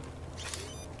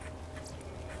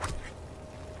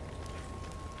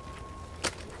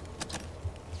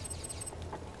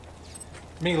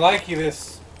 Me likey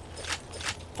this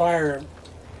fire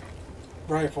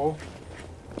rifle.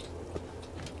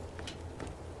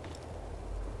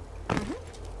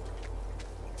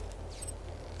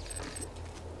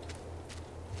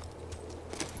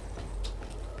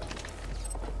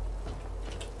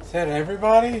 Is that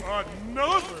everybody?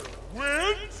 Another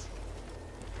wins?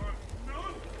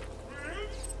 Another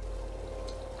wins?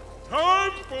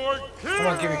 Time for kill! Come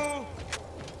on, give me.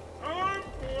 Time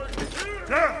for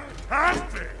kill!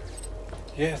 Fantastic!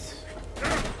 Yes.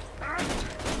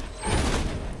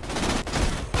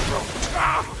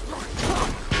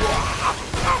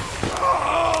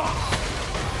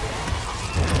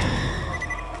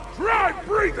 Try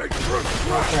breathing through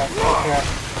Okay.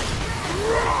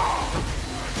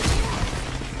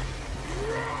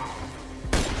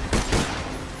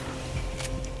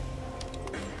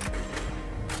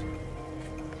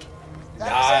 My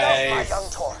Nice. young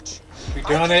torch. We I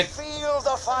done can it. feel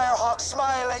the Firehawk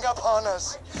smiling upon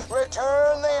us.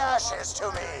 Return the ashes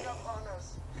to me.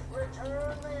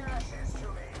 Return the ashes to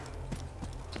me.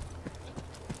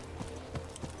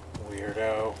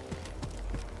 Weirdo.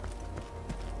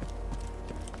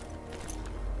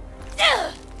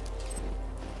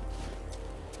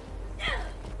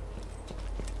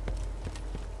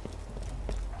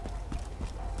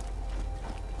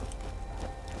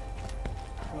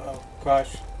 Oh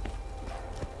gosh.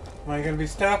 Am I gonna be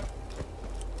stuck?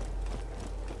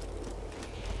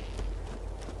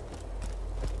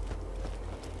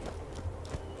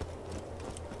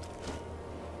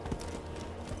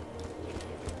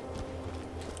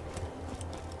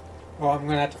 Well, I'm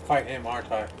gonna have to fight him,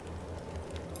 aren't I?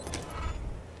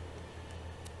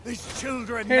 These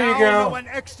children Here you now go. know an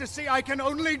ecstasy I can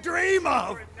only dream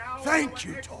of. Thank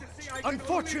you, Torch.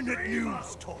 Unfortunate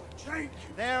news, Torch.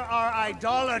 There are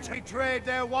idolaters who betrayed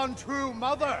their one true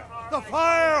mother, the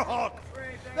Firehawk.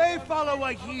 They follow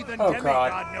a heathen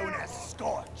demigod known as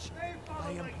Scorch.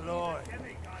 I implore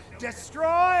you,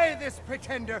 destroy this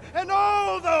pretender and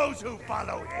all those who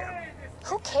follow him.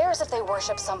 Who cares if they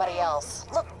worship somebody else?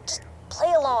 Look, just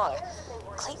play along.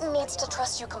 Clayton needs to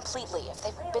trust you completely. If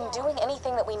they've been doing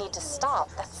anything that we need to stop,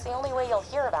 that's the only way you'll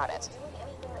hear about it.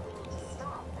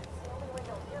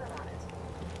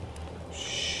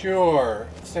 Sure.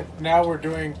 Except now we're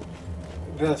doing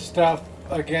the stuff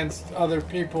against other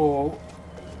people.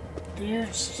 You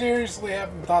seriously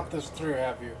haven't thought this through,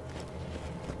 have you?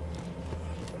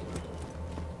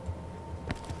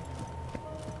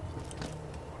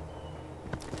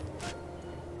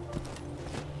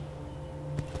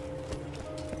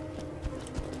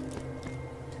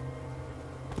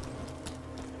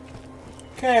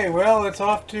 Okay, well, it's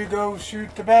off to go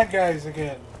shoot the bad guys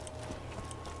again.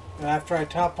 After I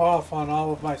top off on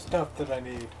all of my stuff that I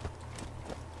need.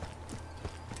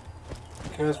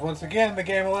 Because once again, the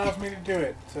game allows me to do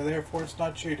it, so therefore it's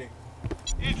not cheating.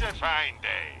 It's a fine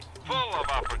day, full of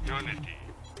opportunity.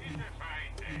 It's a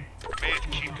fine day. May it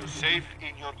keep you safe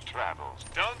in your travels.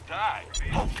 Don't die.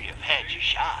 Hope you've had your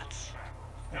shots.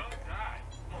 Don't die.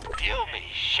 You'll be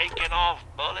shaking off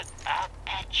bullets. I'll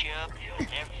patch you up. You'll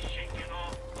never shaking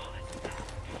off bullets. I'll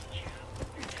patch you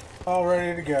up. All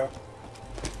ready to go.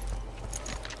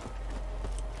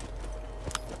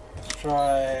 Let's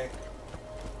try...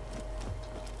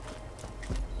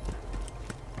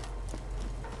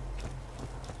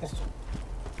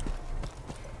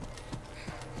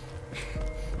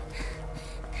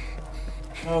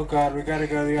 Oh god, we gotta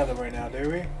go the other way now, do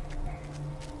we?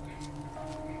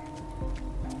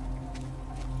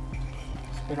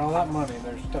 Spend all that money and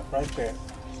there's stuff right there.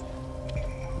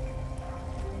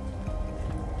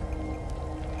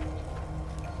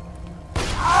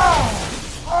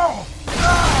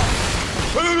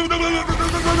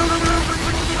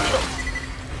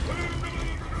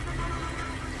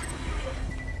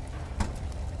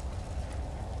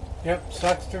 Yep,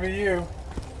 sucks to be you.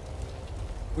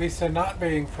 We said not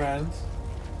being friends.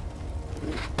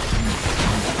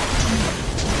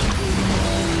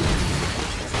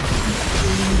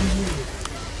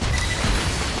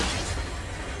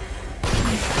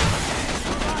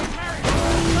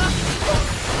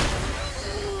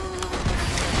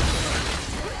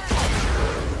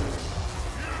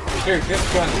 Dude,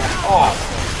 this gun is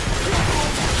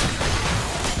awesome.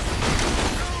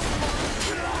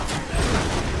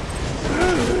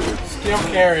 Still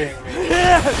carrying me.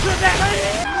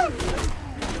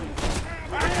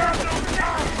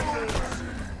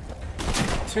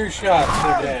 2 shots,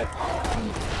 they're dead.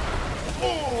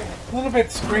 A little bit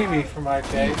screamy for my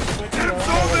taste, but you know,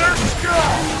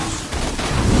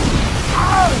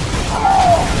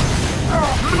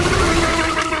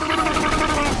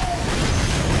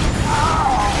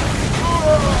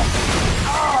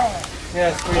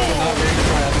 yeah, squeeze it, not very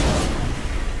fast.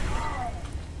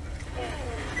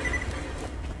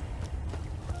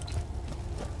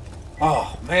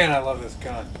 Oh man, I love this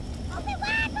gun.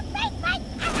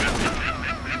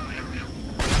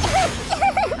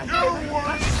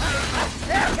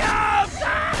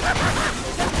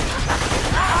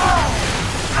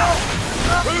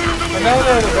 I know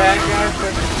they're the bad guys,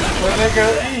 but when they go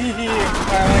ee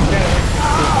I like that.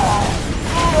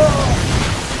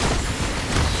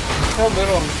 So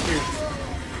little and cute.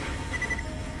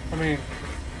 I mean,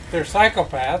 they're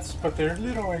psychopaths, but they're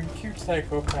little and cute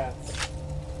psychopaths.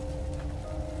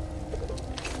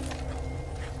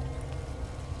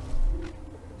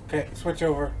 Okay, switch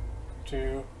over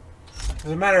to...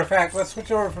 As a matter of fact, let's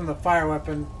switch over from the fire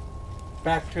weapon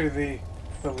back to the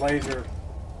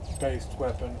laser-based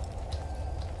weapon.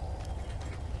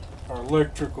 Or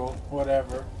electrical,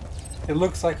 whatever. It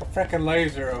looks like a frickin'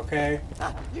 laser, okay?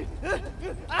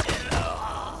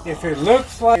 If it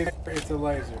looks like it's a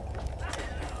laser.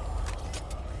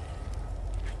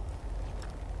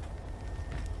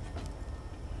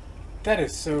 That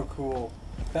is so cool.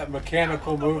 That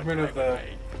mechanical movement of the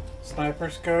sniper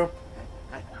scope.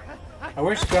 I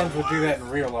wish guns would do that in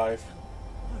real life.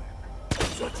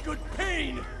 Such good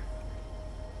pain!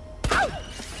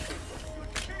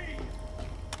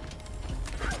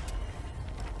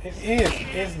 It is,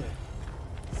 isn't it?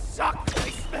 Suck! I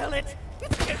smell it!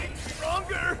 It's getting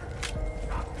stronger!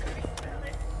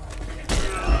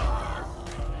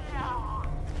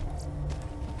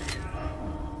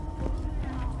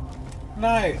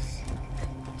 Nice!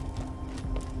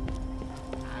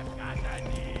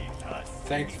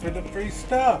 Thanks for the free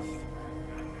stuff!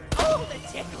 Oh, the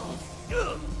tickles!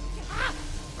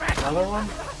 Another one?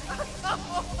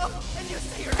 And you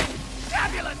see her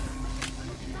fabulous!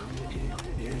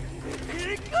 Here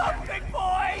you come, big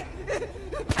boy!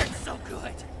 That's so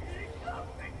good! Here you come,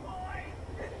 big boy!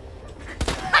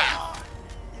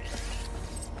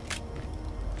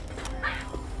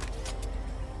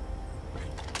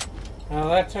 Well,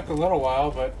 that took a little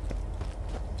while, but...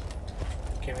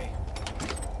 Gimme.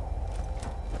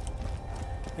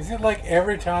 Is it like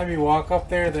every time you walk up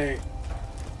there they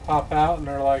pop out and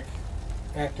they're like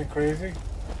acting crazy?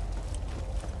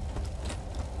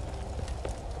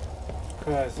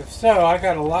 Because if so, I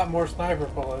got a lot more sniper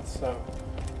bullets, so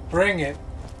bring it.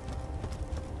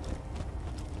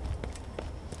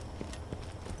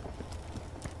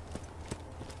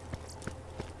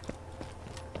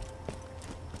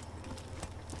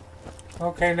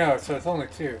 Okay, no, so it's only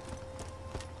 2.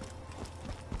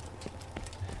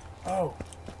 Oh.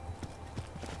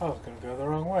 I was going to go the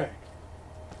wrong way.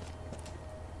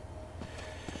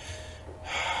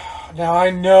 Now I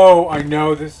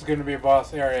know this is going to be a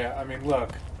boss area. I mean,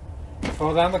 look. You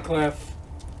fall down the cliff.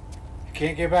 You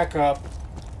can't get back up.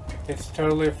 It's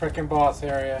totally a freaking boss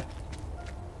area.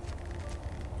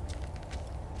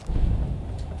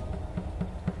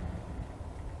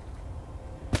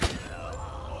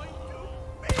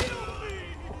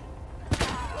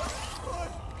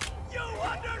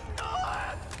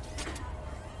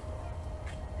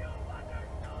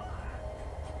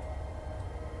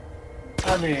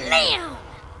 I mean,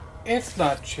 it's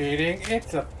not cheating,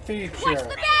 it's a feature. What's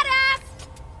the badass?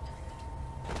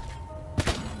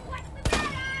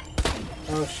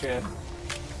 Oh shit.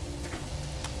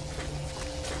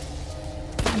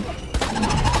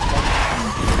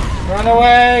 Run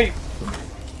away!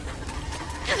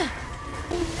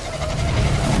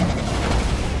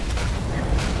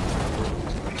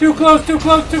 Too close, too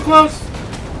close, too close!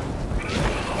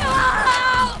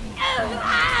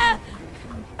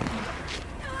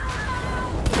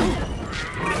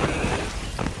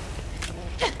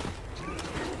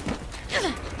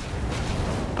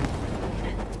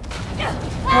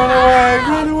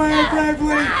 Run away,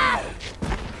 bravely!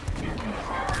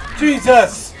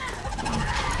 Jesus!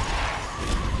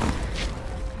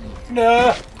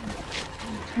 No!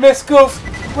 Missiles!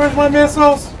 Where's my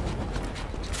missiles?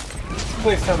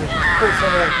 Please tell me I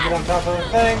can get on top of the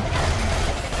thing.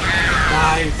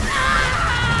 Nice!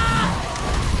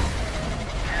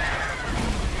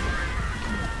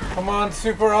 Come on,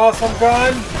 super awesome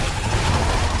gun!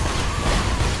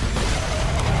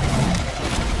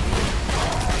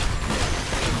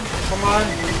 Come on.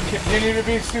 continue to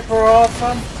be super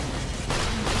awesome.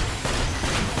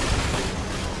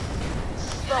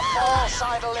 The false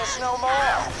idol is no more.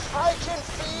 I can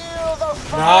feel the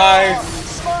fire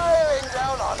smiling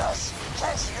down on us.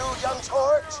 Can't you, young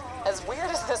torch? As weird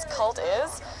as this cult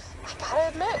is, I gotta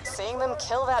admit, seeing them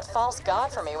kill that false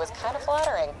god for me was kind of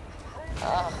flattering.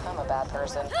 I'm a bad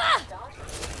person.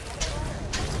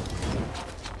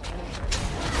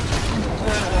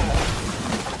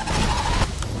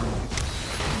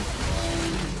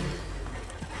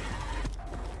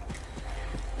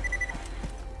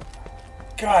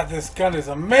 God, this gun is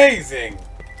amazing!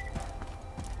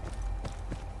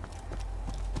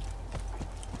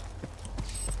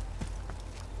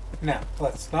 Now,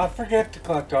 let's not forget to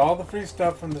collect all the free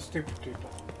stuff from the stupid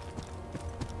people.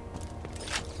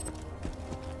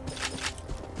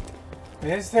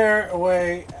 Is there a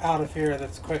way out of here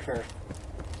that's quicker?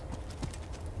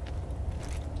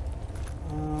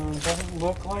 Doesn't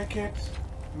look like it.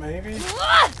 Maybe?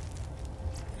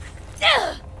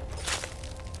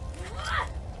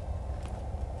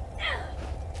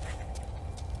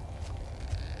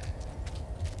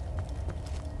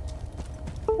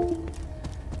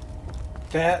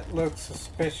 That looks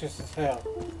suspicious as hell.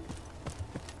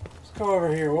 Let's go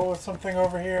over here. What was something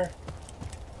over here?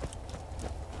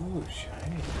 Ooh,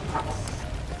 shiny.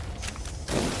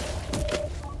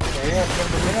 Okay, I've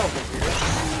never been over here.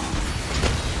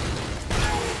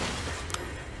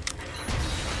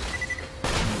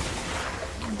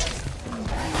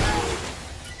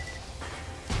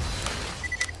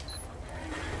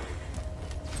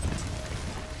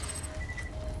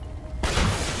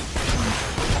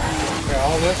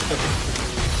 All this stuff.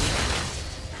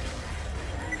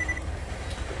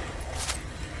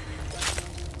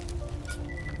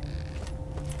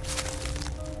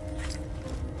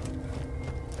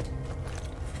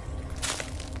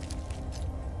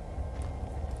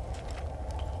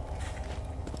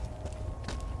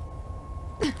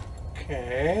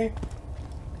 Okay.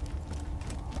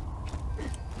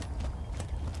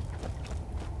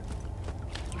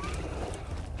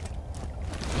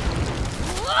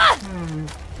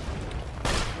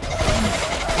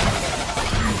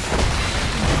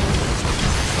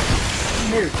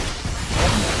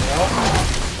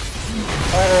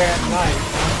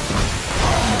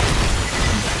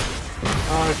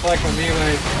 It's like a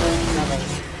melee kind of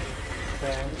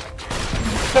thing.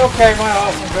 It's okay, my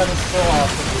awesome gun is still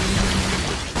awesome.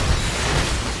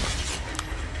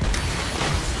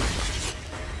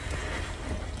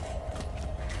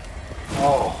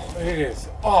 Oh, it is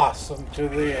awesome to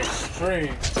the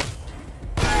extreme.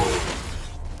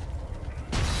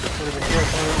 Better be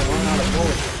careful I don't run out of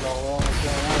bullets all along the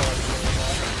way.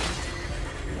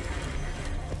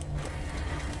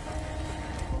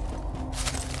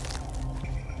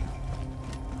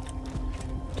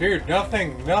 Dude,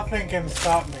 nothing can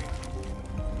stop me.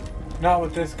 Not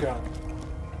with this gun.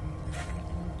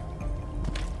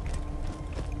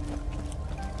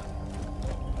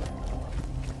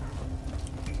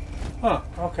 Huh,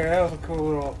 okay, that was a cool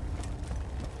little...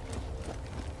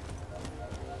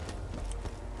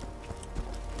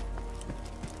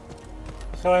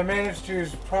 So I managed to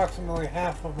use approximately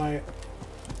half of my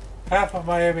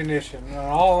ammunition on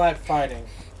all that fighting.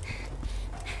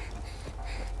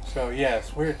 So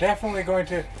yes, we're definitely going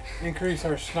to increase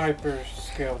our sniper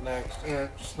skill next, or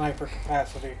sniper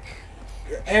capacity.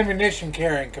 Ammunition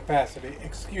carrying capacity,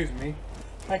 excuse me.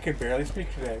 I could barely speak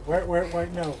today. Wait,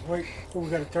 no, wait, we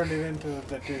gotta turn it into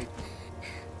the dude.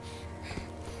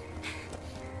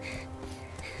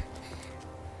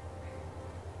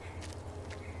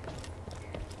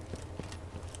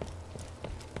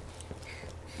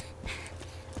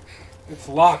 It's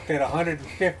locked at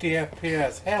 150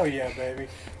 FPS. Hell yeah, baby.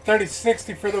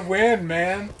 3060 for the win,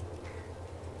 man.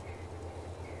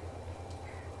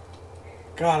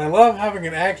 God, I love having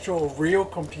an actual real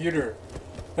computer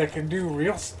that can do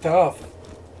real stuff.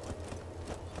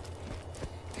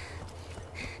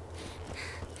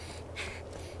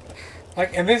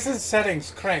 Like, and this is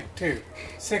settings cranked too.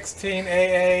 16 AA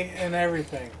and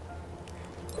everything.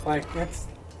 Like, it's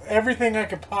everything I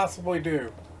could possibly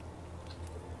do.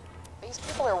 These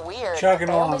people are weird. Chugging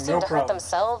they only along, seem no to hurt problem.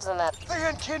 themselves and that. The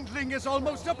enkindling is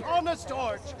almost upon us,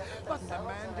 Torch, but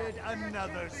demanded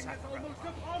another sacrifice.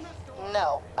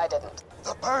 No, I didn't.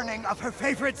 The burning of her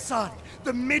favorite son,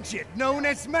 the midget known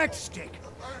as Matchstick.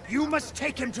 You must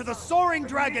take him to the soaring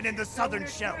dragon in the southern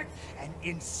shelf and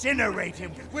incinerate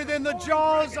him within the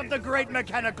jaws of the great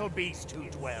mechanical beast who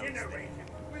dwells there.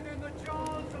 Within the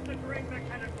jaws of the great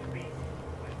mechanical beast.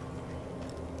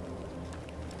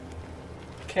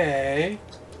 Okay.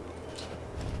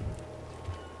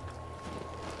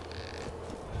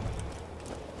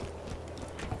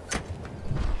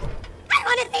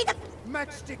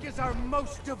 Matchstick is our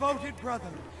most devoted brother.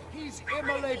 He's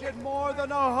immolated more than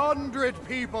 100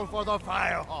 people for the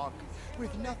Firehawk,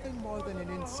 with nothing more than an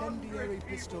incendiary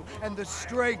pistol and the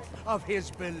strength of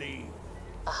his belief.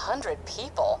 100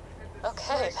 people?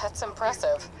 Okay, that's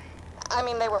impressive. I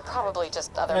mean, they were probably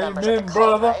just other members of the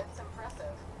cult, right?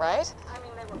 Right? I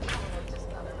mean, they were probably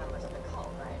just other members of the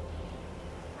cult,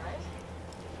 right?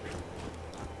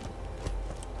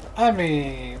 I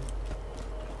mean,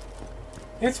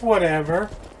 it's whatever.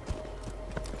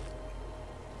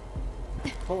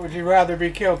 What would you rather be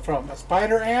killed from? A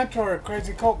spider ant or a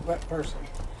crazy cult person?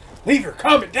 Leave your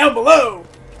comment down below!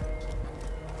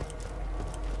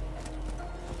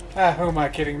 Ah, who am I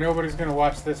kidding? Nobody's gonna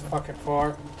watch this fucking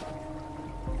far.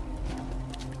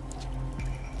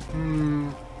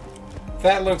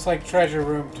 That looks like treasure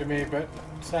room to me, but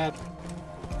sad.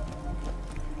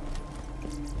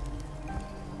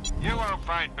 You won't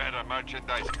find better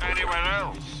merchandise anywhere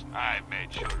else. I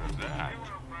made sure of that.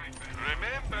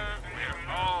 Remember,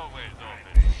 we're always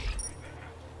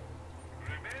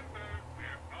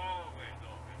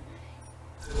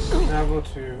open. Travel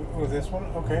to... Oh, this one?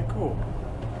 Okay, cool.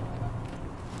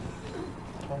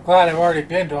 I'm glad I've already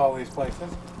been to all these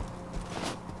places.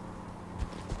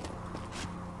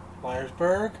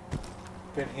 Myersburg.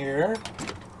 Been here.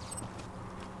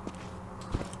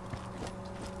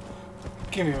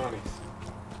 Give me monies.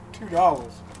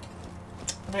 $2.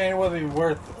 Man, it wasn't even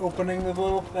worth opening the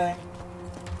little thing.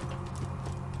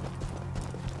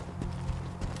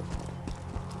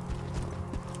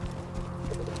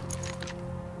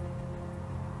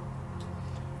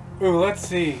 Ooh, let's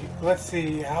see. Let's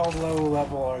see. How low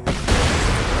level are these?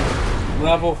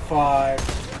 Level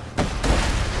 5.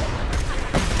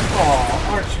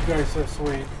 Aw, aren't you guys so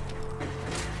sweet?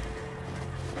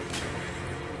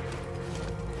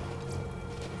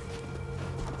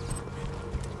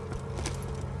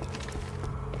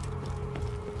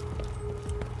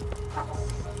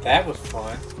 That was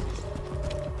fun.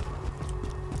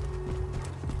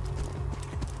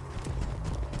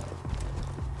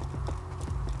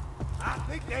 I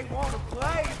think they want to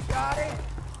play, Johnny.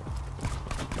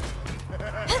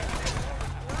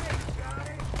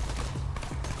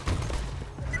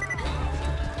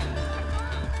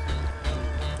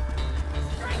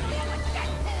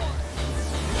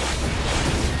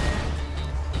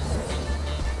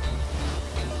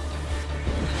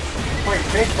 Wait,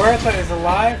 Big Bertha is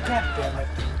alive? God damn it.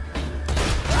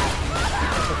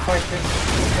 To fight this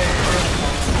thing.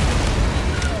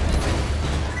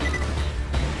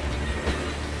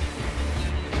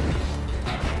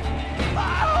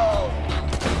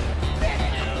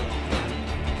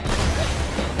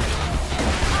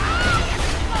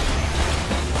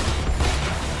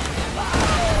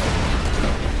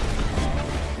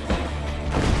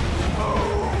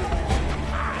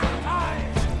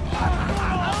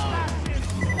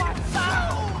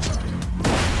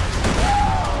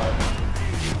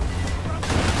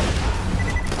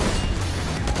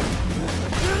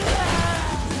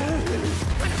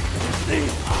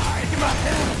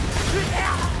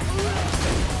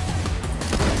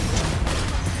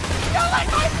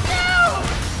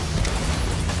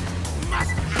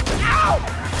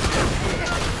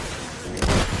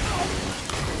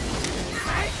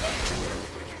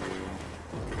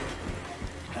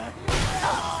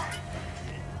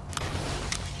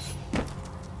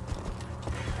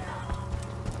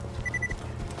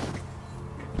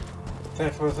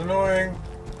 That was annoying.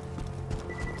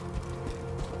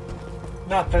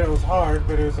 Not that it was hard,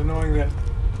 but it was annoying that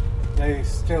they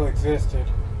still existed.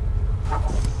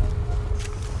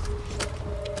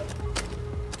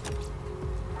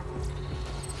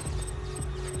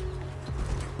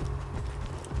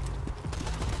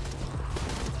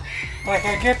 Like,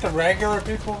 I get the regular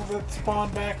people that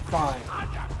spawn back, fine.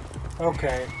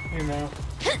 Okay, you know.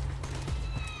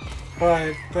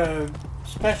 But the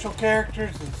special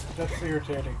characters, that's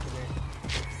irritating to me.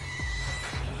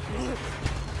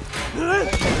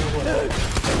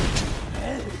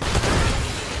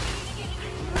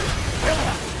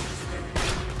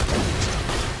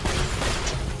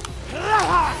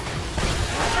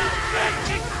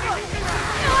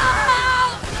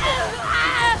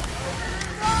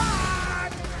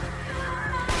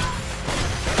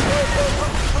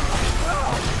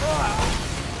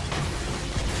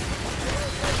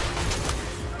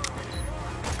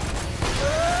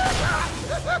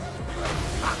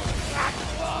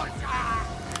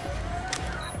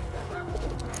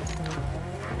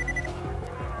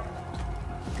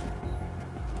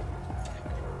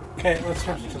 Okay, let's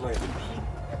switch to lasers.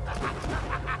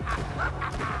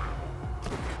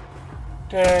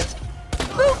 Dead.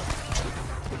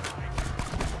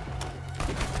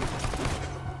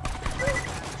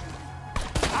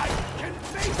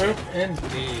 Poop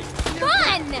indeed.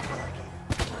 Fun!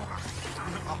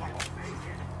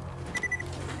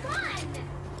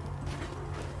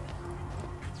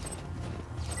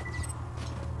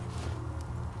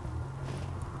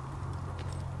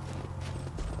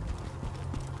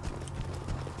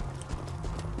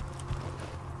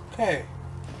 Okay.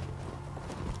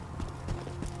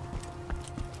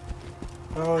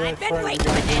 Oh, that's been right. waiting We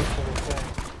gotta for go this. for the thing.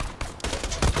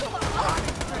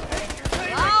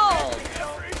 Oh!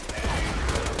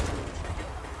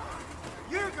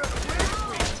 You're gonna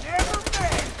wish we never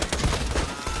met.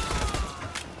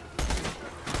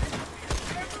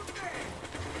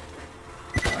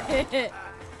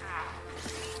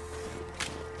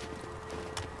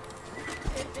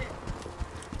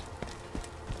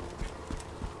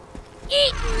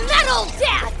 Eat metal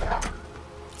death!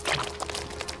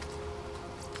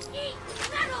 Eat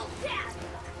metal death!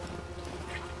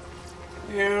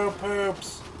 You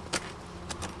poops.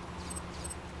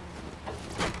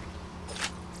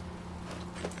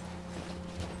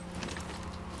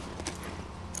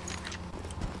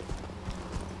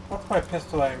 What's my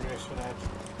pistol ammunition at?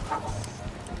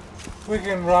 We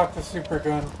can rock the super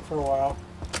gun for a while.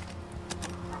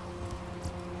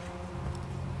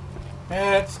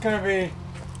 Yeah, it's gonna be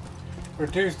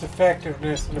reduced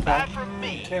effectiveness in about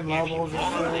 10 levels or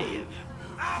so.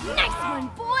 Nice one,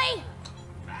 boy!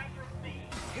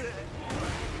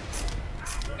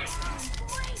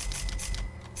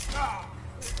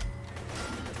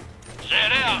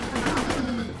 Set out.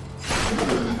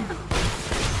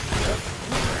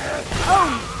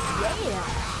 Oh, yeah!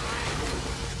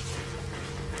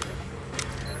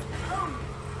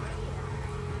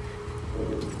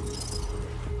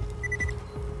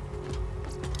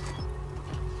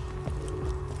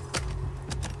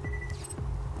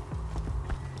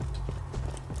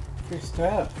 Free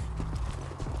stuff.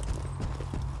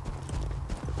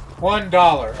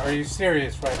 $1. Are you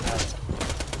serious right now?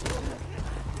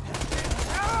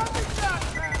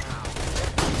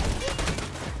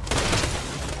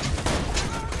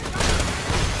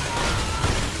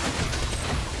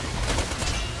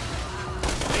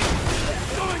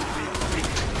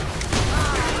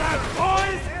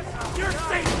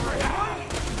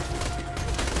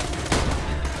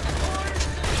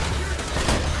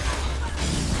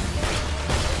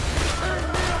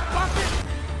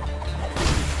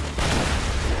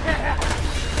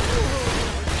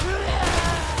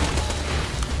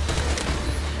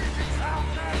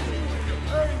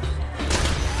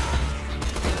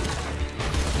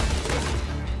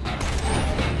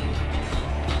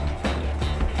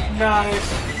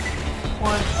 Nice.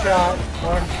 One shot,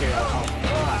 one kill.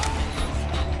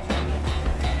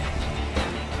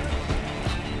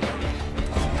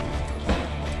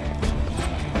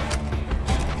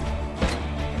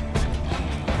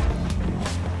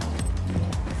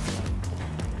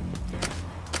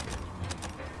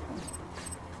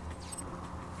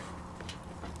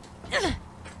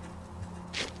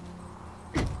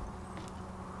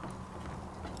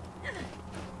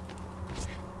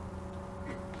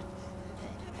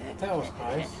 That was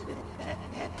nice.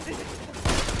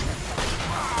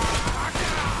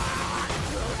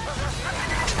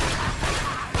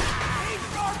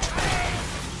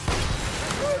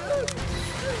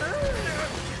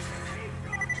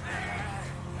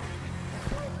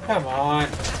 Come on.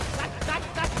 Give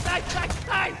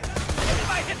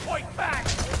my hit point back.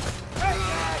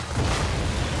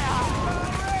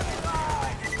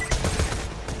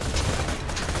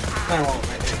 I won't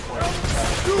make it for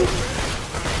you.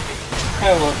 I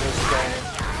love this game.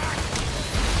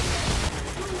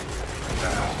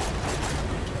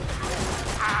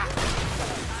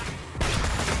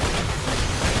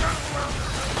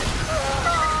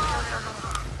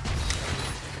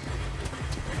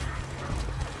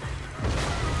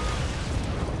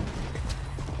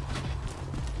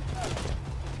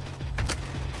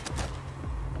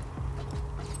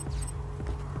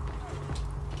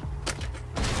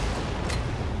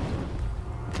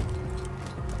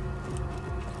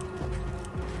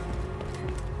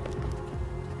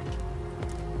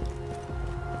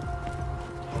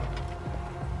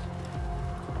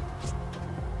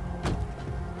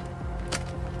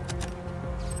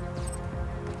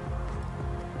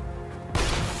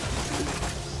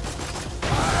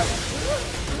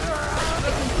 The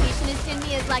completionist in me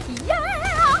is like, yeah!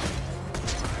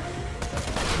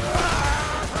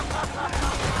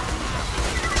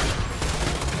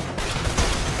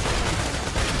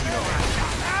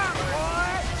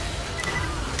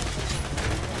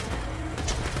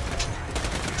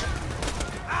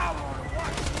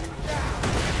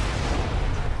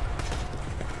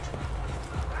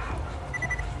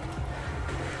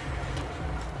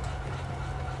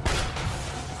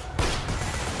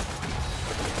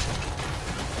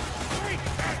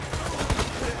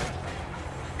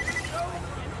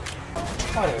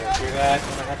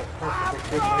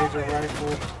 good laser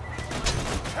rifle.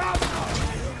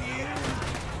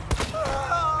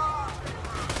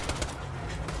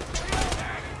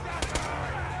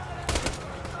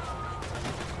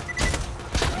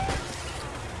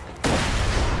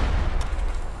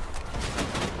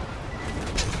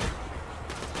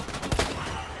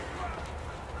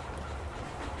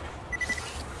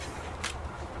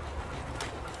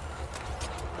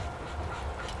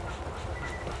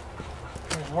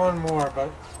 One more,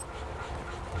 but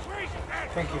I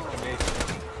think he's beneath me.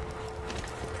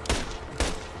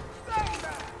 Oh, he's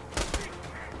down.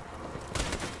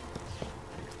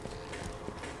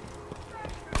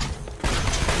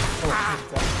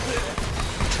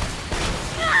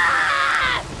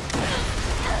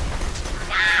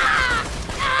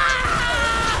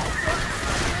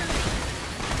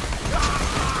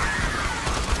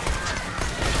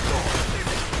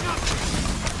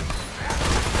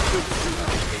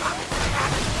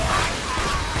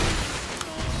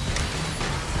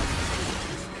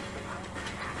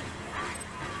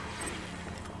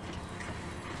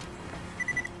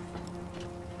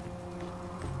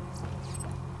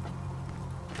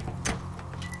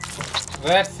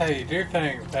 That's how you do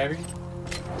things, baby.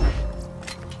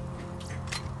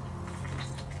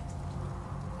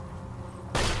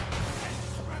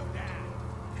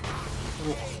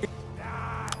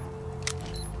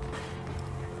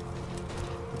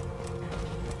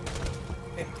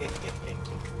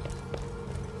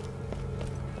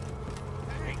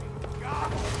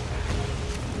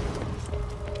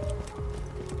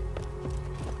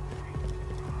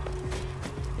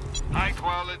 High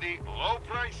quality, low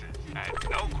prices, and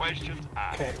no questions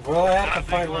asked. Okay, will I have to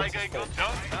fight Nothing like what's a his good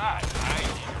face? time.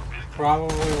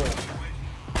 Probably will.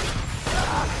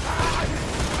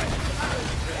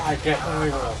 I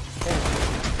definitely will.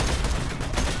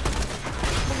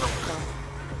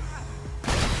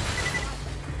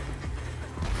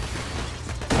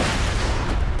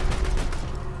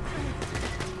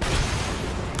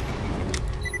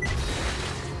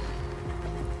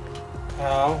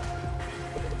 Ow.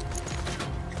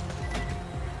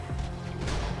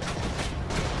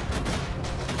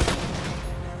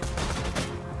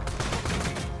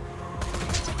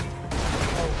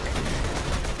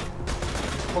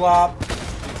 Flop.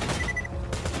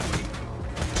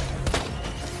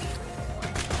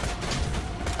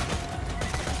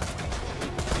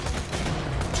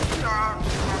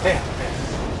 Damn.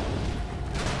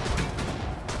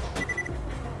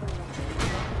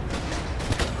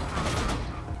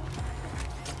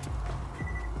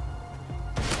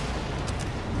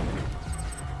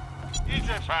 It's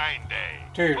a fine day.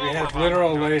 Dude, we have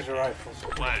literal laser rifles.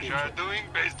 Pleasure doing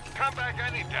business. Come back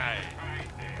anytime.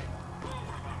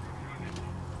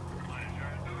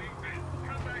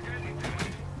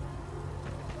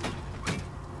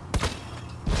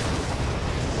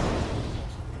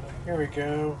 Here we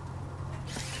go.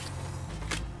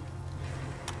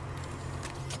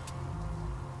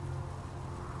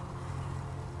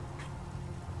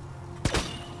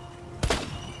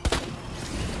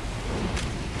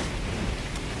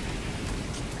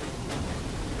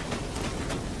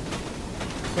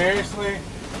 Seriously?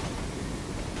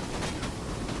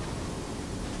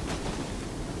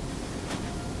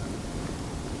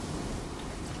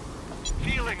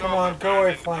 Come on, go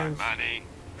away, Flames.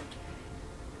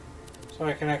 So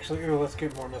I can actually... Ooh, let's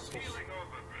get more missiles.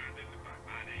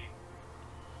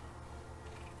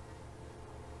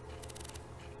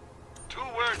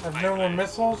 I have no more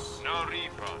missiles? No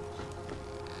refunds.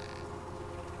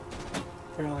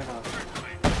 Apparently not.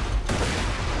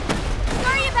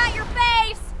 Sorry about your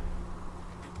face!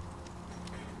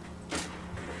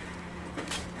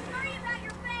 Sorry about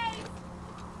your face!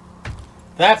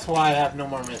 That's why I have no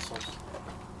more missiles.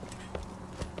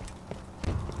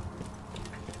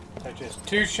 I just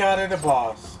two-shotted a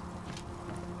boss.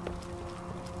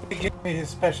 Did he give me his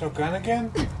special gun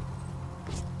again?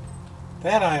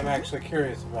 That I am actually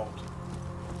curious about.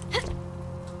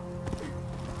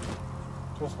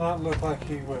 Does not look like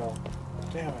he will.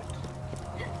 Damn it.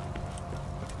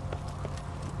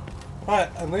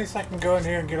 But at least I can go in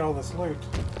here and get all this loot.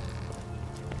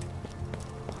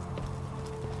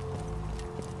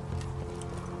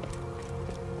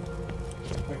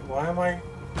 Wait, why am I...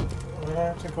 Why do I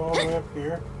have to go all the way up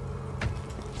here?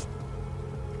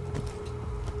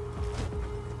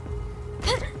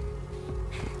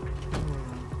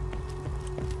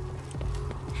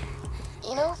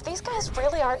 You know, if these guys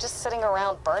really are just sitting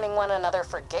around burning one another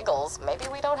for giggles, maybe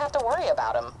we don't have to worry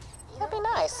about them. That'd be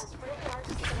nice.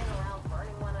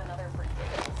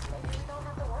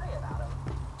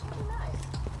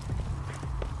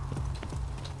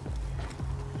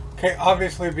 Okay,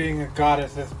 obviously being a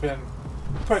goddess has been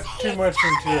put too much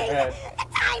into your head. The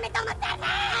time is almost at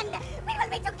hand! We will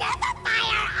be together,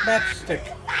 fire! Matchstick.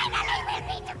 Finally, we'll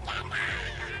be together!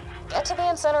 Get to the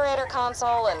incinerator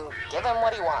console and give him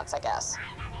what he wants, I guess.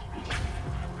 Get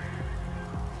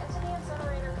to the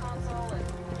incinerator console and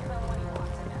give him what he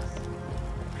wants, I guess.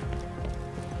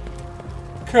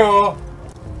 Cool.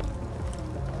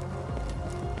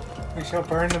 We shall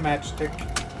burn the matchstick.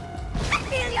 I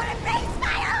feel your embrace,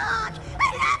 Firehawk! I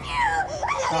love you!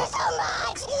 I love you so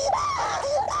much!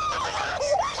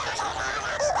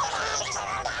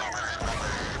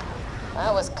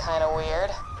 That was kind of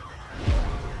weird.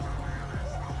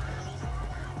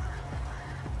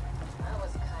 That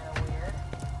was kind of weird.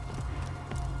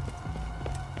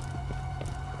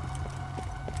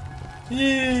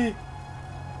 Yee!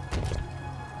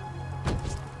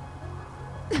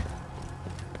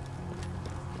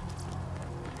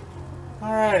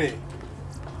 Alrighty.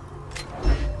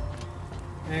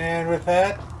 And with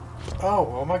that,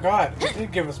 oh my god, it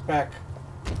did give us back.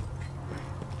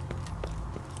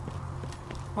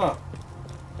 Huh.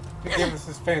 It gave us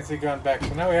this fancy gun back,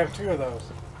 so now we have 2 of those.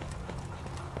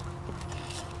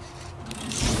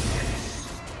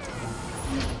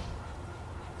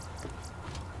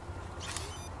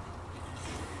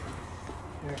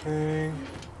 Anything?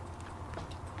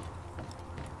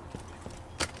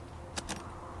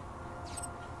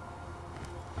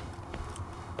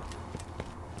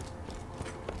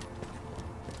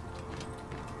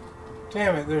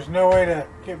 Damn it, there's no way to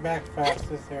get back fast,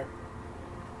 is there?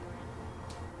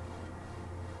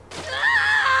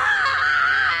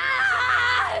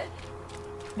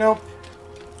 Nope.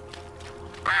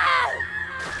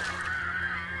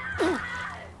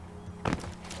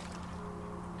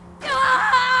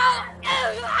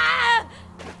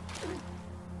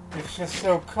 It's just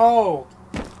so cold.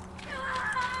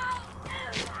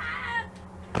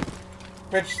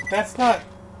 Which, that's not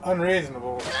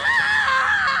unreasonable.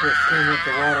 To assume that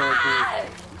the water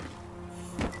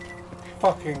would be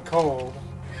fucking cold.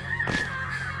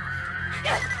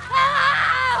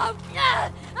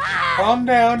 Calm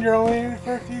down, you're only in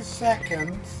for a few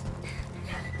seconds.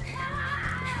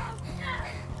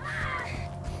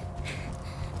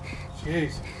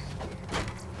 Jesus.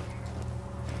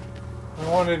 I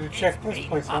wanted to check this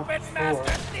place out before.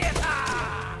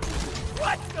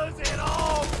 What does it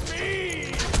all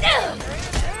mean?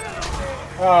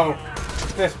 Oh,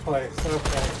 this place.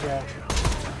 Okay, yeah.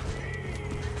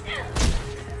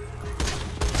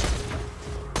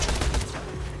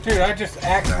 Dude, I just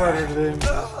axe murdered them.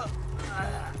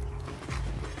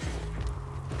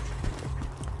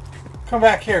 Come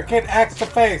back here, get axe to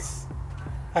face.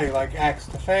 How you like axe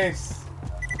to face?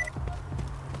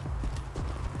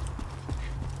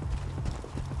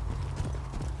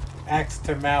 Axe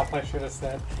to mouth, I should have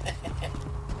said.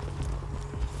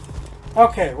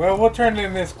 Okay, well, we'll turn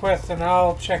in this quest and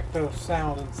I'll check the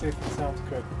sound and see if it sounds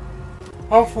good.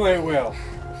 Hopefully it will.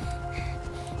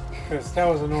 Because that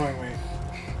was annoying me.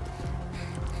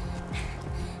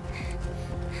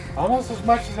 Almost as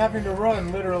much as having to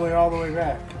run literally all the way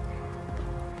back.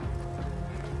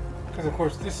 Because of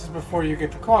course this is before you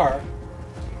get the car.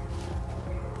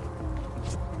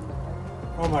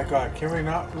 Oh my god, can we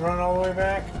not run all the way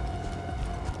back?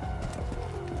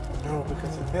 No,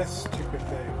 because of this stupid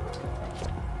thing.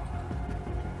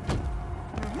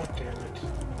 God damn it.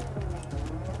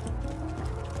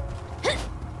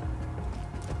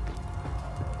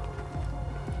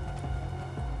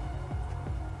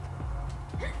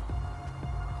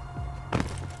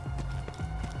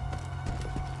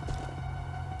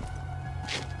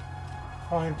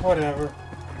 Fine, whatever.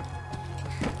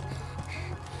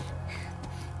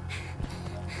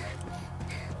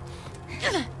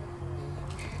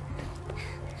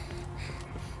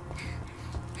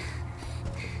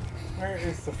 Where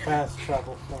is the fast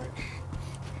travel point?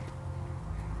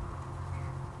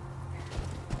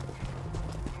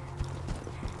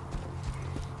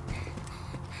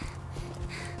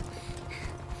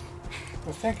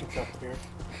 I think it's up here.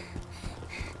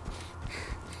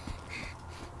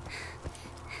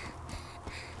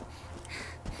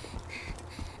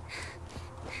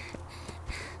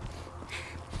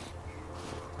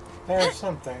 There's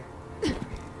something.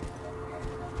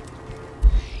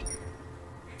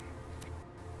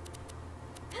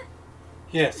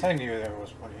 Yes, I knew there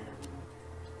was one here.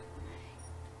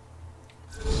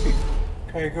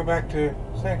 Okay, go back to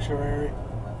Sanctuary.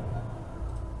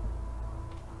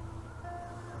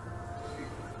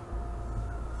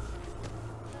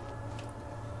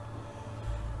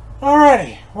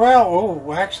 Alrighty, well,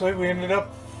 oh, actually we ended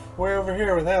up way over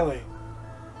here with Ellie.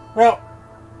 Well,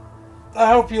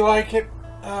 I hope you like it.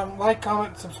 Like,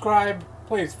 comment, subscribe.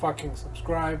 Please fucking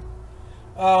subscribe.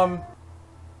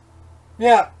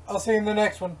 Yeah, I'll see you in the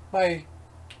next one. Bye.